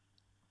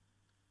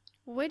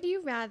 Would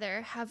you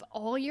rather have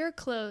all your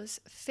clothes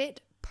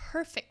fit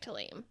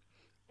perfectly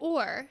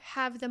or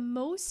have the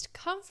most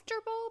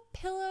comfortable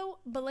pillow,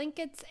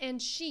 blankets, and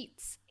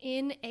sheets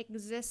in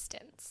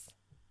existence?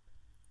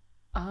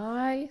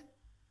 I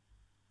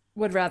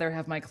would rather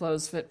have my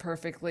clothes fit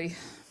perfectly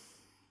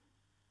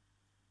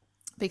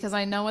because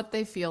I know what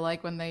they feel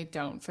like when they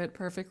don't fit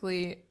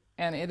perfectly,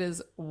 and it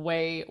is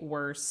way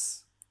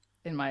worse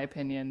in my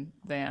opinion,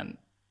 than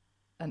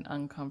an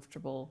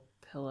uncomfortable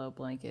pillow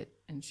blanket.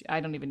 And I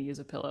don't even use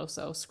a pillow,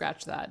 so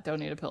scratch that. Don't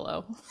need a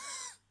pillow.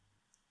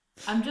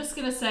 I'm just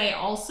going to say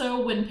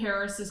also, when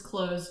Paris's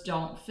clothes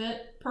don't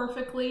fit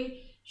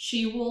perfectly,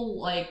 she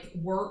will like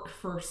work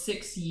for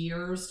 6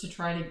 years to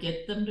try to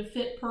get them to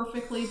fit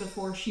perfectly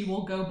before she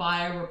will go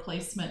buy a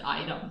replacement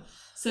item.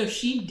 So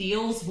she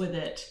deals with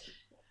it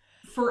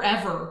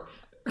forever.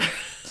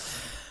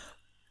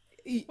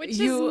 Which is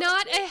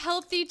not a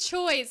healthy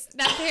choice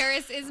that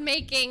Paris is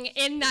making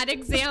in that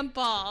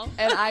example.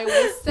 And I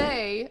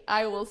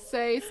will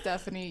say,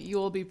 Stephanie, you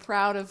will be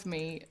proud of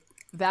me.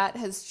 That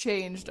has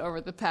changed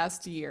over the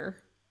past year.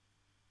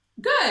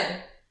 Good.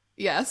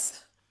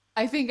 Yes.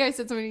 I think I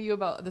said something to you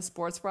about the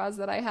sports bras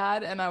that I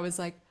had, and I was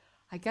like,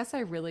 I guess I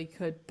really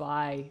could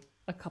buy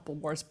a couple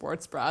more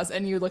sports bras.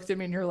 And you looked at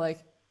me and you're like,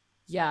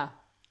 yeah,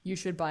 you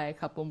should buy a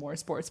couple more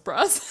sports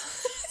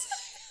bras.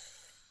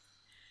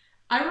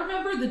 I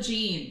remember the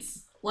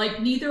jeans.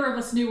 Like, neither of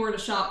us knew where to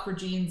shop for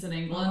jeans in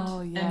England,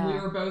 Oh, yeah. and we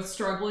were both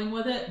struggling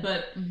with it,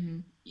 but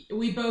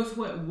we both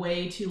went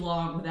way too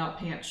long without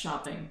pants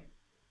shopping.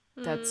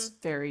 That's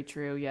very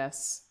true,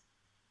 yes.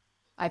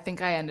 I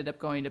think I ended up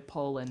going to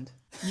Poland.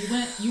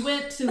 You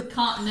went to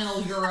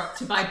continental Europe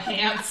to buy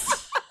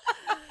pants.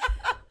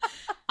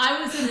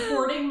 I was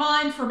importing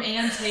mine from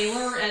Ann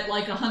Taylor at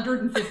like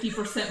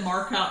 150%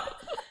 markup.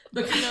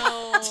 Because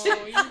I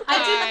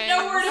didn't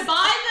know where to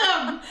buy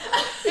them.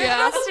 There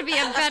has to be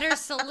a better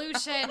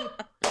solution.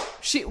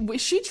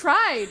 She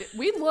tried.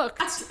 We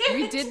looked.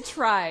 We did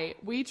try.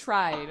 We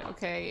tried.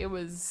 Okay, it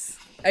was.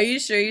 Are you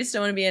sure you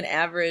still want to be an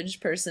average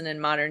person in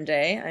modern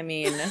day? I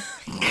mean,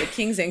 the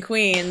kings and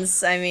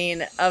queens,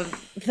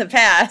 of the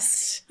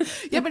past.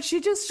 Yeah, but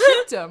she just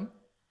shipped them.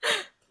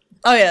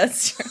 Oh, yeah,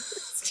 that's true.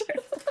 That's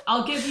true.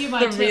 I'll give you my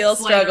The tips real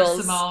later,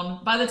 struggles.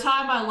 Simone. By the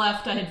time I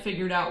left, I had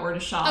figured out where to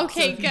shop.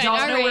 Okay, so if you good. don't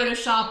All know right. where to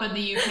shop in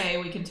the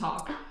UK, we can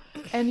talk.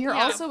 And you're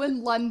Yeah. also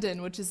in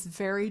London, which is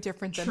very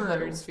different than True.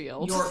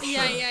 Huddersfield. Yorkshire.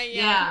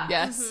 Yeah.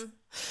 Yes.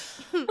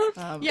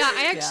 Yeah,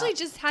 I actually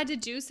just had to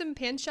do some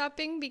pants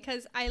shopping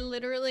because I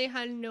literally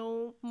had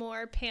no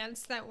more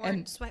pants that weren't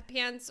And-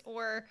 sweatpants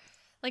or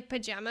like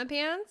pajama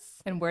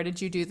pants. And where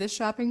did you do this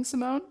shopping,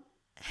 Simone?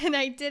 And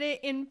I did it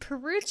in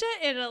Perugia,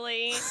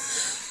 Italy,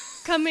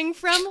 coming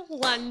from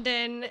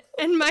London.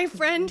 And my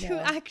friend who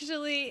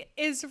actually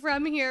is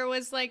from here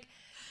was like,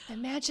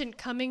 imagine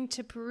coming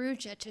to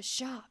Perugia to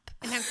shop.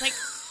 And I was like,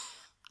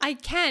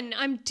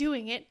 I'm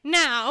doing it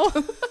now.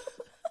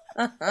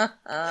 Is that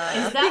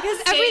Because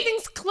the state-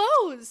 everything's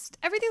closed.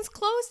 Everything's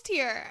closed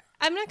here.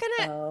 I'm not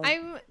gonna. Oh.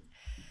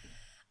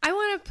 I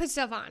want to put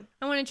stuff on.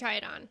 I want to try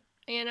it on.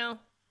 You know.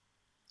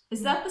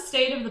 Is that the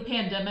state of the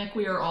pandemic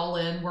we are all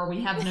in, where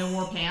we have no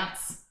more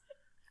pants?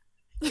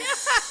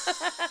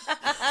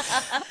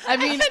 I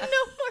mean, no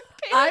more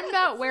pants. I'm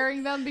not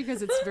wearing them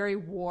because it's very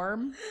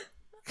warm.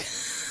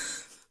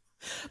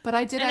 But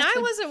I did And actually...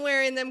 I wasn't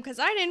wearing them because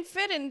I didn't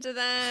fit into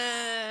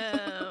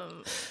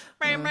them.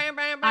 Bam, bam,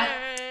 bam,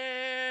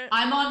 bam.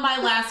 I'm on my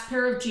last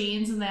pair of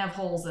jeans and they have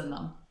holes in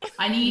them.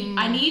 I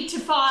need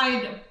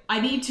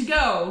to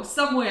go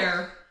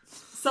somewhere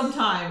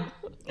sometime.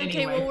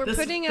 Okay, Anyway, well, we're this-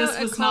 putting this out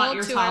a was not call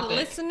your to our topic.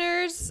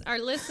 listeners. Our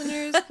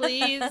listeners,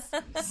 please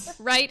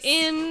write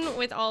in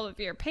with all of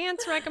your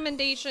pants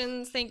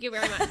recommendations. Thank you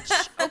very much.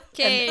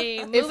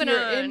 Okay, moving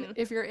on.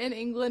 If you're in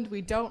England,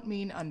 we don't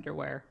mean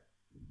underwear.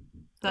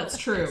 That's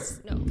true.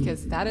 No.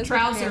 Because that is what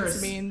Trousers.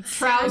 pants means.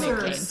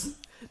 Trousers.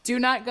 Do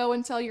not go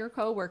and tell your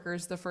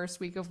coworkers the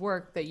first week of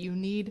work that you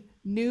need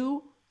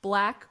new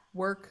black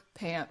work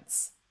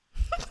pants.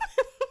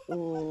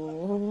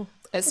 Ooh.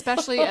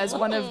 Especially as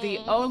one of the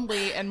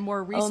only and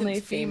more recent Only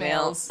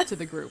females to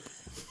the group.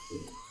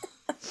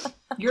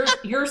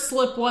 Your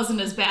slip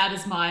wasn't as bad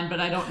as mine, but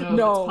I don't know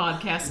No. if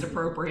it's podcast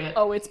appropriate.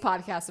 Oh, it's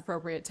podcast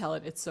appropriate. Tell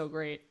it. It's so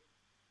great.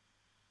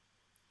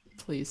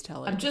 Please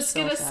tell it. I'm just It's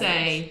so gonna fabulous.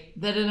 say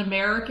that in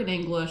American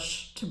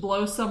English, to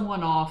blow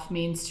someone off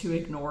means to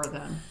ignore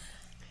them.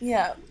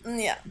 Yeah.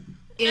 Yeah.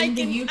 In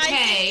the I UK,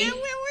 can get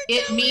where we're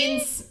it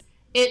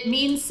going.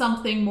 means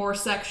something more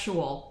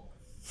sexual.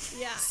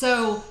 Yeah.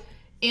 So,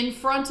 in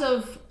front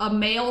of a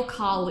male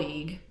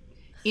colleague,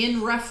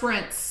 in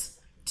reference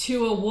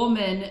to a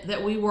woman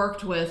that we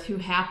worked with who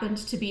happened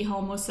to be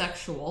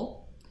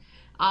homosexual,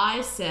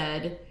 I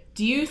said,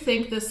 "Do you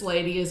think this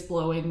lady is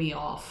blowing me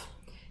off?"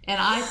 And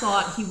I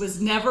thought he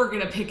was never going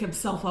to pick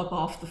himself up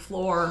off the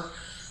floor,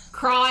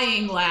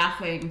 crying,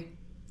 laughing.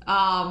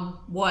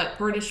 What,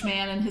 British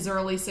man in his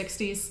early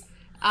 60s?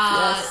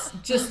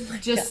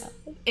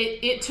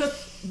 It took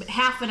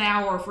half an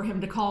hour for him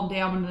to calm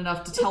down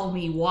enough to tell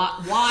me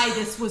why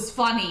this was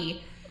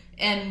funny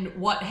and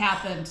what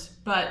happened.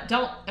 But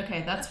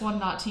that's one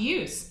not to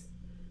use.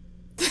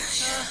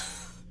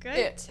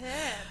 Good tip.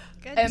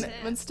 Good And tip.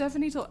 when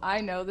Stephanie told,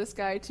 I know this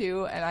guy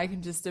too, and I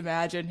can just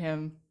imagine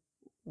him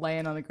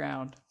laying on the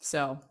ground.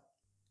 So,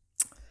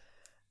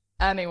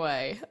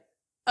 anyway,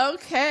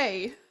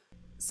 okay.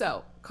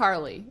 So,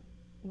 Carly,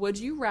 would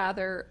you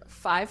rather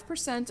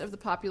 5% of the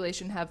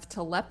population have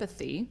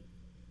telepathy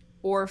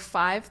or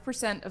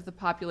 5% of the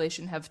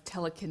population have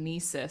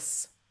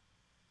telekinesis,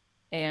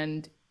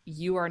 and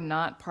you are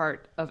not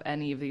part of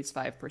any of these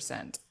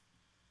 5%.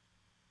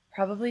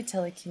 Probably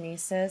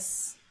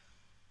telekinesis,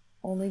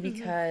 only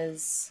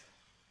because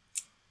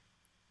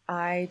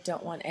I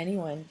don't want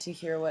anyone to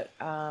hear what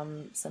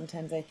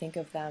sometimes I think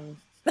of them.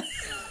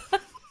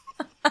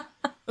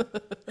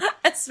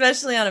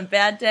 Especially on a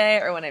bad day,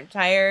 or when I'm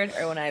tired,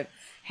 or when I've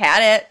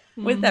had it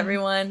with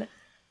everyone.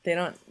 They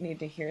don't need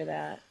to hear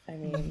that. I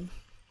mean,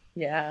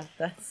 yeah,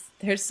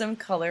 there's some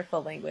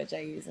colorful language I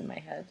use in my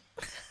head.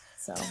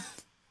 So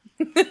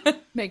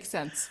Makes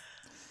sense.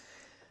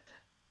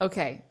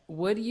 Okay,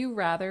 would you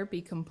rather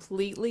be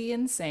completely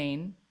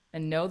insane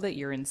and know that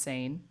you're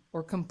insane,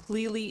 or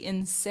completely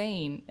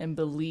insane and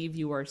believe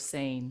you are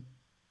sane?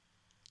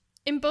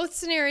 In both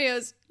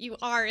scenarios, you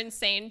are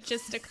insane,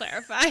 just to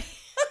clarify.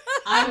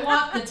 I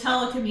want the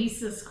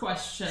telekinesis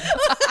question.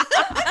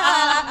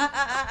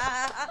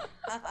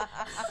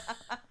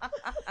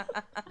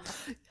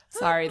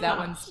 Sorry, that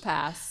one's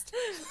passed.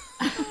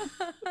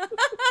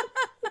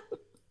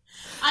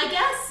 I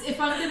guess if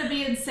I'm going to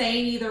be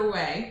insane either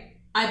way,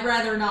 I'd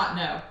rather not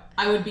know.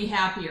 I would be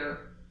happier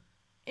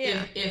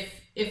Yeah.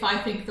 if I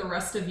think the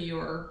rest of you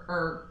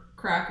are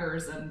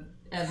crackers and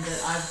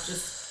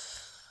that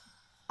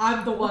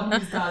I'm the one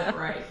who's got it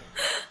right.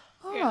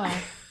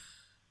 Oh,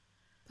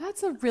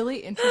 that's a really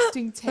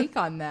interesting take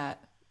on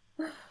that.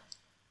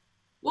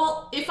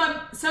 Well,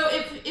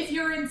 if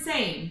you're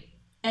insane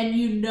and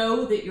you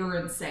know that you're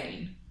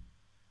insane,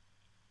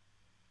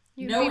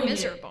 You'd knowing be it,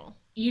 miserable.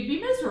 you'd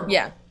be miserable.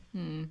 yeah,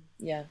 Hmm.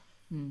 yeah,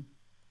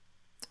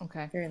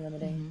 Okay. very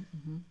limiting.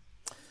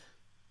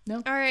 No.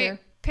 All right, fair.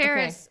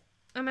 Paris,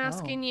 I'm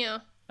asking you.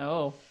 Okay.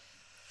 Oh.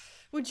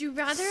 Would you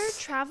rather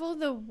travel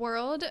the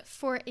world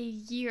for a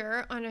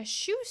year on a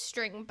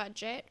shoestring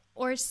budget,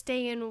 or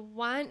stay in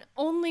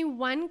only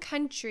one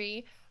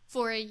country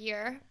for a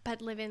year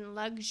but live in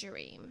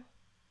luxury?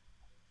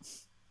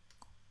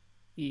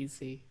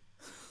 Easy.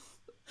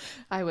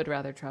 I would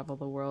rather travel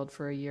the world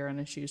for a year on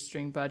a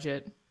shoestring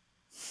budget.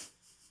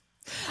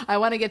 I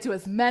want to get to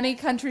as many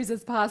countries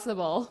as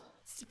possible.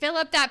 Fill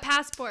up that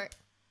passport.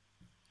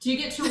 Do you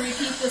get to repeat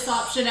this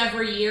option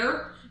every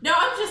year? No,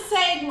 I'm just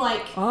saying,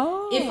 like,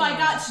 Oh. if I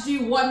got to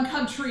do one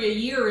country a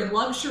year in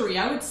luxury,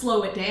 I would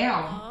slow it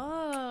down.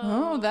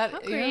 Oh, that- how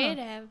yeah.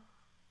 creative.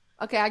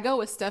 Okay, I go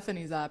with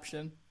Stephanie's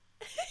option.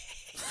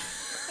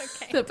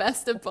 Okay. The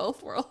best of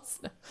both worlds.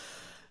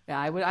 Yeah,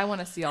 I want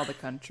to see all the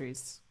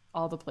countries,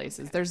 all the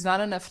places. There's not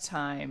enough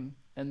time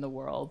in the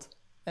world,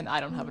 and I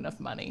don't have enough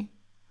money.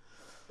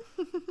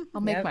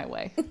 I'll make Yep. my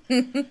way.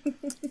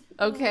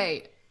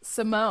 Okay,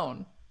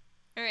 Simone,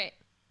 All right.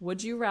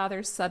 would you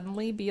rather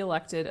suddenly be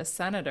elected a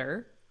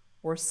senator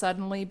or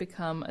suddenly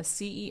become a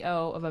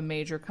CEO of a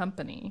major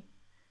company?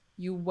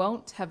 You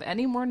won't have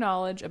any more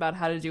knowledge about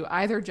how to do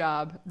either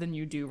job than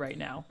you do right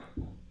now.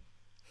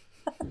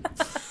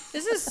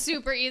 This is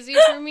super easy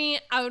for me.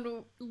 I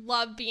would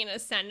love being a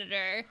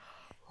senator.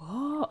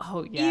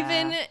 Oh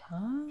yeah.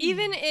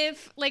 Even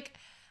if, like,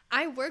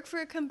 I work for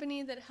a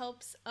company that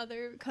helps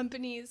other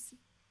companies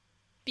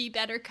be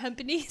better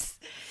companies,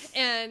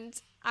 and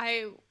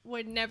I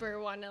would never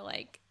want to,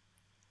 like,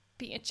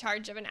 be in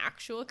charge of an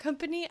actual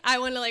company. I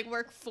want to, like,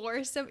 work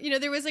for some,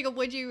 there was, like, a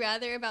would you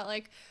rather about,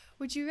 like,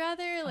 would you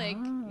rather, like,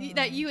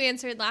 that you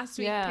answered last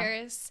week, Yeah.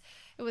 Paris.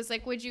 It was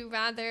like, would you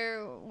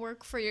rather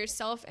work for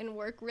yourself and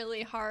work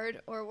really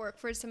hard, or work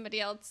for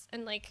somebody else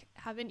and, like,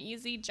 have an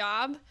easy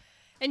job?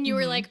 And you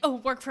were like, oh,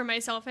 work for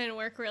myself and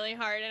work really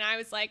hard. And I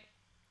was like,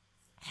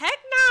 heck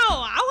no,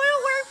 I want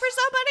to work for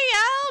somebody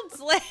else.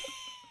 Like,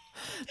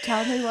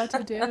 Tell me what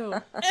to do. tell me what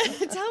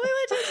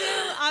to do.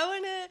 I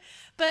want to,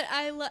 but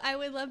I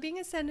would love being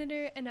a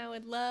senator, and I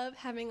would love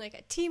having, like,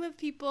 a team of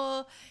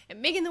people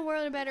and making the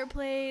world a better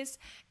place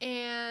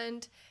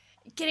and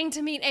getting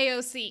to meet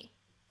AOC,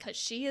 because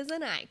she is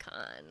an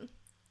icon.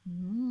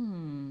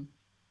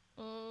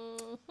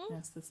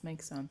 Yes, this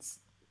makes sense.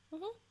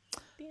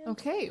 The end.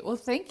 Okay, well,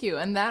 thank you.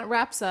 And that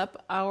wraps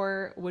up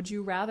our Would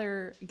You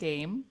Rather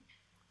game.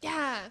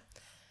 Yeah.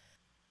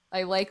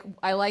 I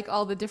like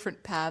all the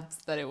different paths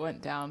that it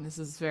went down. This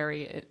is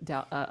very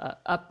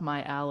up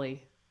my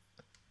alley.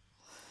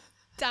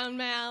 Down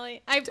my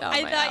alley. I my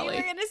thought alley.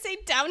 you were going to say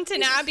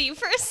Downton Abbey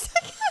for a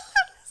second.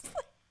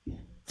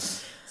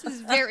 This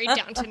is very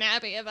Downton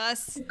Abbey of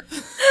us.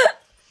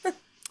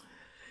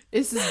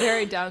 This is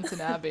very Downton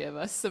Abbey of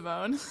us,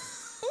 Simone.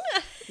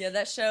 Yeah,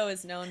 that show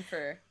is known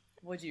for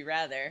Would You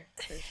Rather,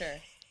 for sure.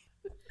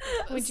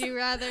 Would you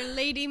rather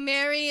Lady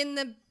Mary in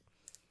the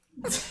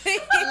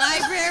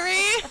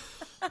library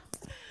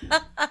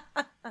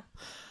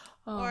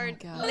Oh or my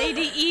God.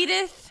 Lady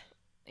Edith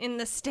in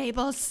the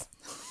stables?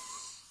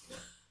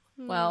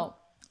 Well,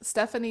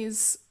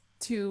 Stephanie's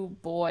two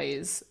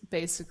boys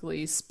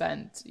basically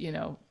spent,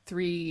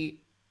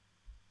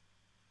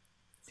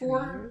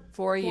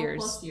 4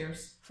 years. 4+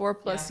 years.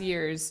 4+ Yeah.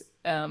 years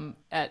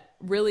at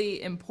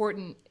really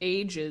important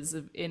ages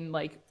in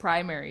like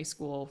primary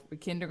school,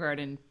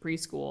 kindergarten,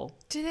 preschool.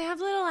 Do they have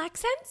little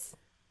accents?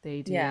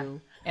 They do. Yeah.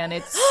 And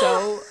it's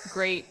so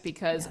great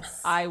because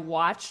I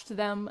watched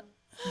them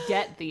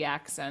get the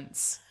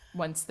accents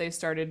once they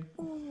started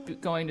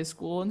going to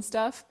school and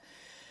stuff.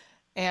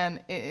 And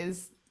it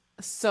is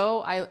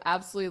so, I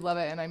absolutely love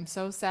it. And I'm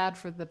so sad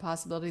for the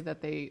possibility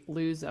that they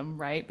lose them,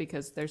 right?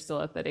 Because they're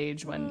still at that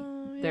age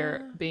when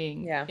they're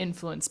being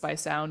influenced by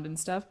sound and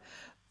stuff.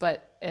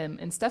 But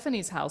in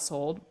Stephanie's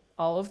household,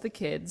 all of the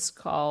kids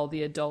call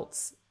the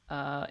adults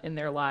in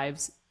their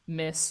lives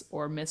Miss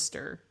or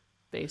Mr.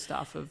 based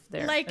off of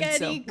their... Like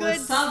and any so,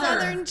 good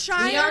Southern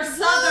child. We are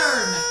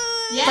Southern.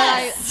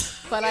 Yes.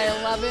 but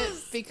I love it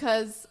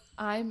because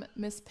I'm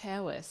Miss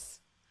Powys.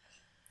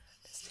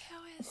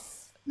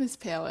 Miss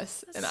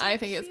Powys. And so I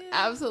think it's cute.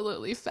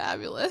 absolutely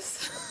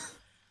fabulous.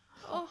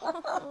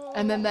 Oh.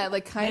 And then that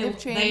like kind of They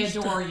changed.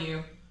 adore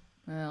you.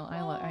 Well,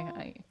 I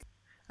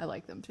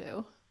like them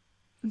too.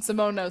 And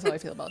Simone knows how I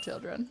feel about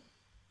children.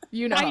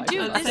 You know how I I do.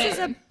 feel about This is a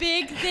children.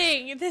 big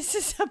thing. This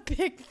is a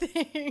big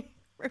thing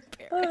for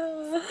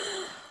parents.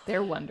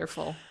 They're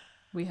wonderful.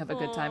 We have a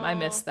good time. I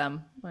miss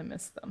them.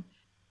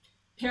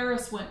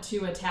 Paris went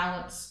to a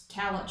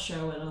talent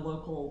show at a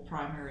local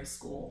primary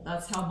school.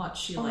 That's how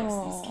much she likes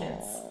these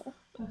kids.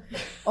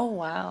 Oh,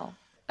 wow.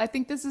 I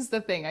think this is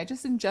the thing. I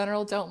just in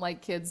general don't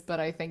like kids, but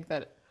I think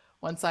that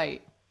once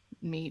I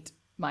meet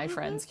my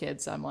friends'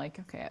 kids, I'm like,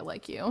 okay, I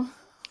like you.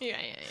 Yeah.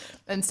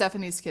 And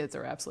Stephanie's kids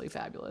are absolutely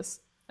fabulous.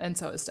 And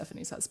so is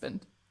Stephanie's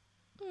husband.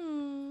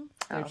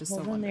 They're just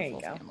well, a then there you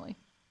wonderful go. family.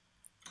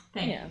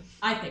 Thank Yeah. you.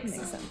 I think Makes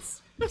so.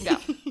 sense. Yeah,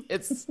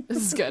 this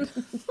is good.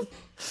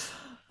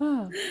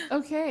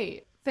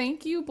 Okay,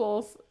 thank you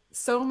both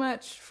so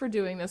much for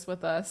doing this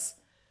with us.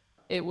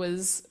 It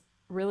was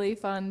really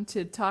fun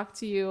to talk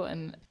to you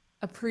and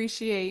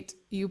appreciate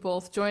you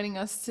both joining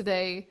us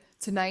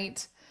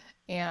tonight.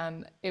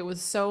 And it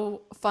was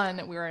so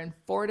fun. We were in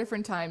 4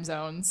 different time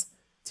zones,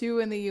 2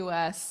 in the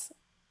US,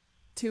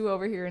 2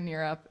 over here in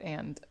Europe.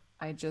 And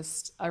I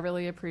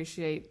really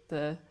appreciate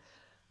the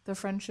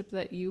friendship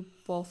that you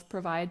both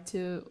provide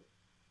to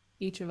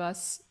each of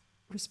us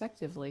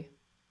respectively.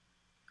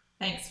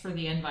 Thanks for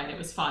the invite. It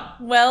was fun.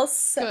 Well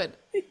said.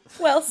 Good.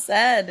 Well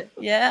said.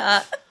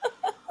 Yeah.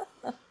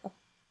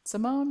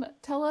 Simone,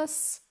 tell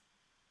us,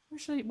 what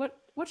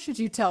should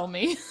you tell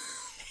me?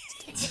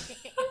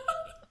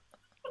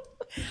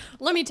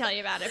 Let me tell you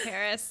about it,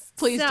 Paris.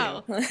 Please do.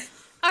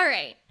 All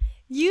right.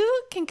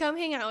 You can come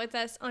hang out with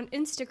us on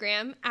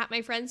Instagram at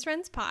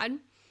MyFriendsFriendsPod,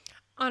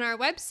 on our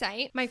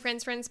website,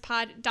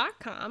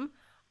 myfriendsfriendspod.com,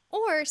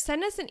 or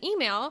send us an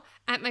email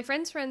at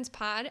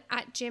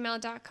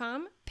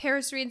myfriendsfriendspod@gmail.com.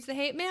 Paris reads the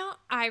hate mail,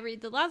 I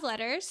read the love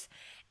letters,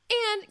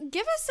 and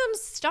give us some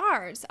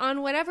stars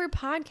on whatever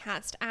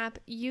podcast app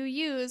you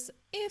use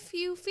if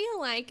you feel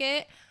like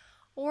it.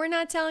 We're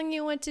not telling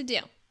you what to do.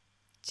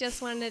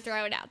 Just wanted to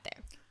throw it out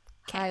there.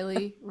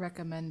 Highly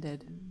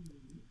recommended.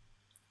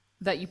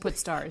 That you put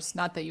stars,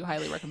 not that you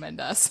highly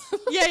recommend us.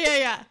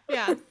 Yeah.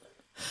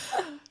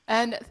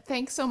 And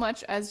thanks so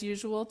much, as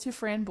usual, to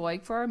Fran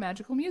Boyd for our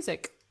magical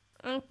music.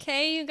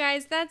 Okay, you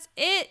guys, that's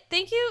it.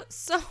 Thank you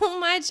so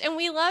much, and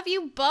we love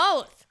you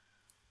both.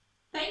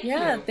 Thank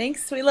Yeah, you.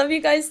 thanks. We love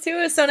you guys too.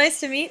 It's so nice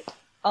to meet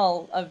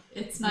all of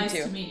It's you nice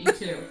too. to meet you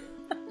too.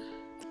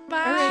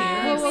 Bye.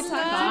 Cheers. Well, we'll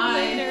talk to Bye. you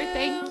later.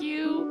 Thank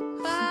you.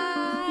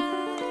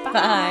 Bye.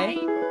 Bye.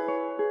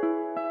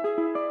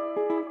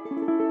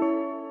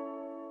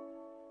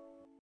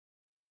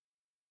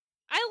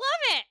 I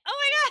love it. Oh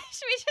my gosh,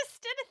 we just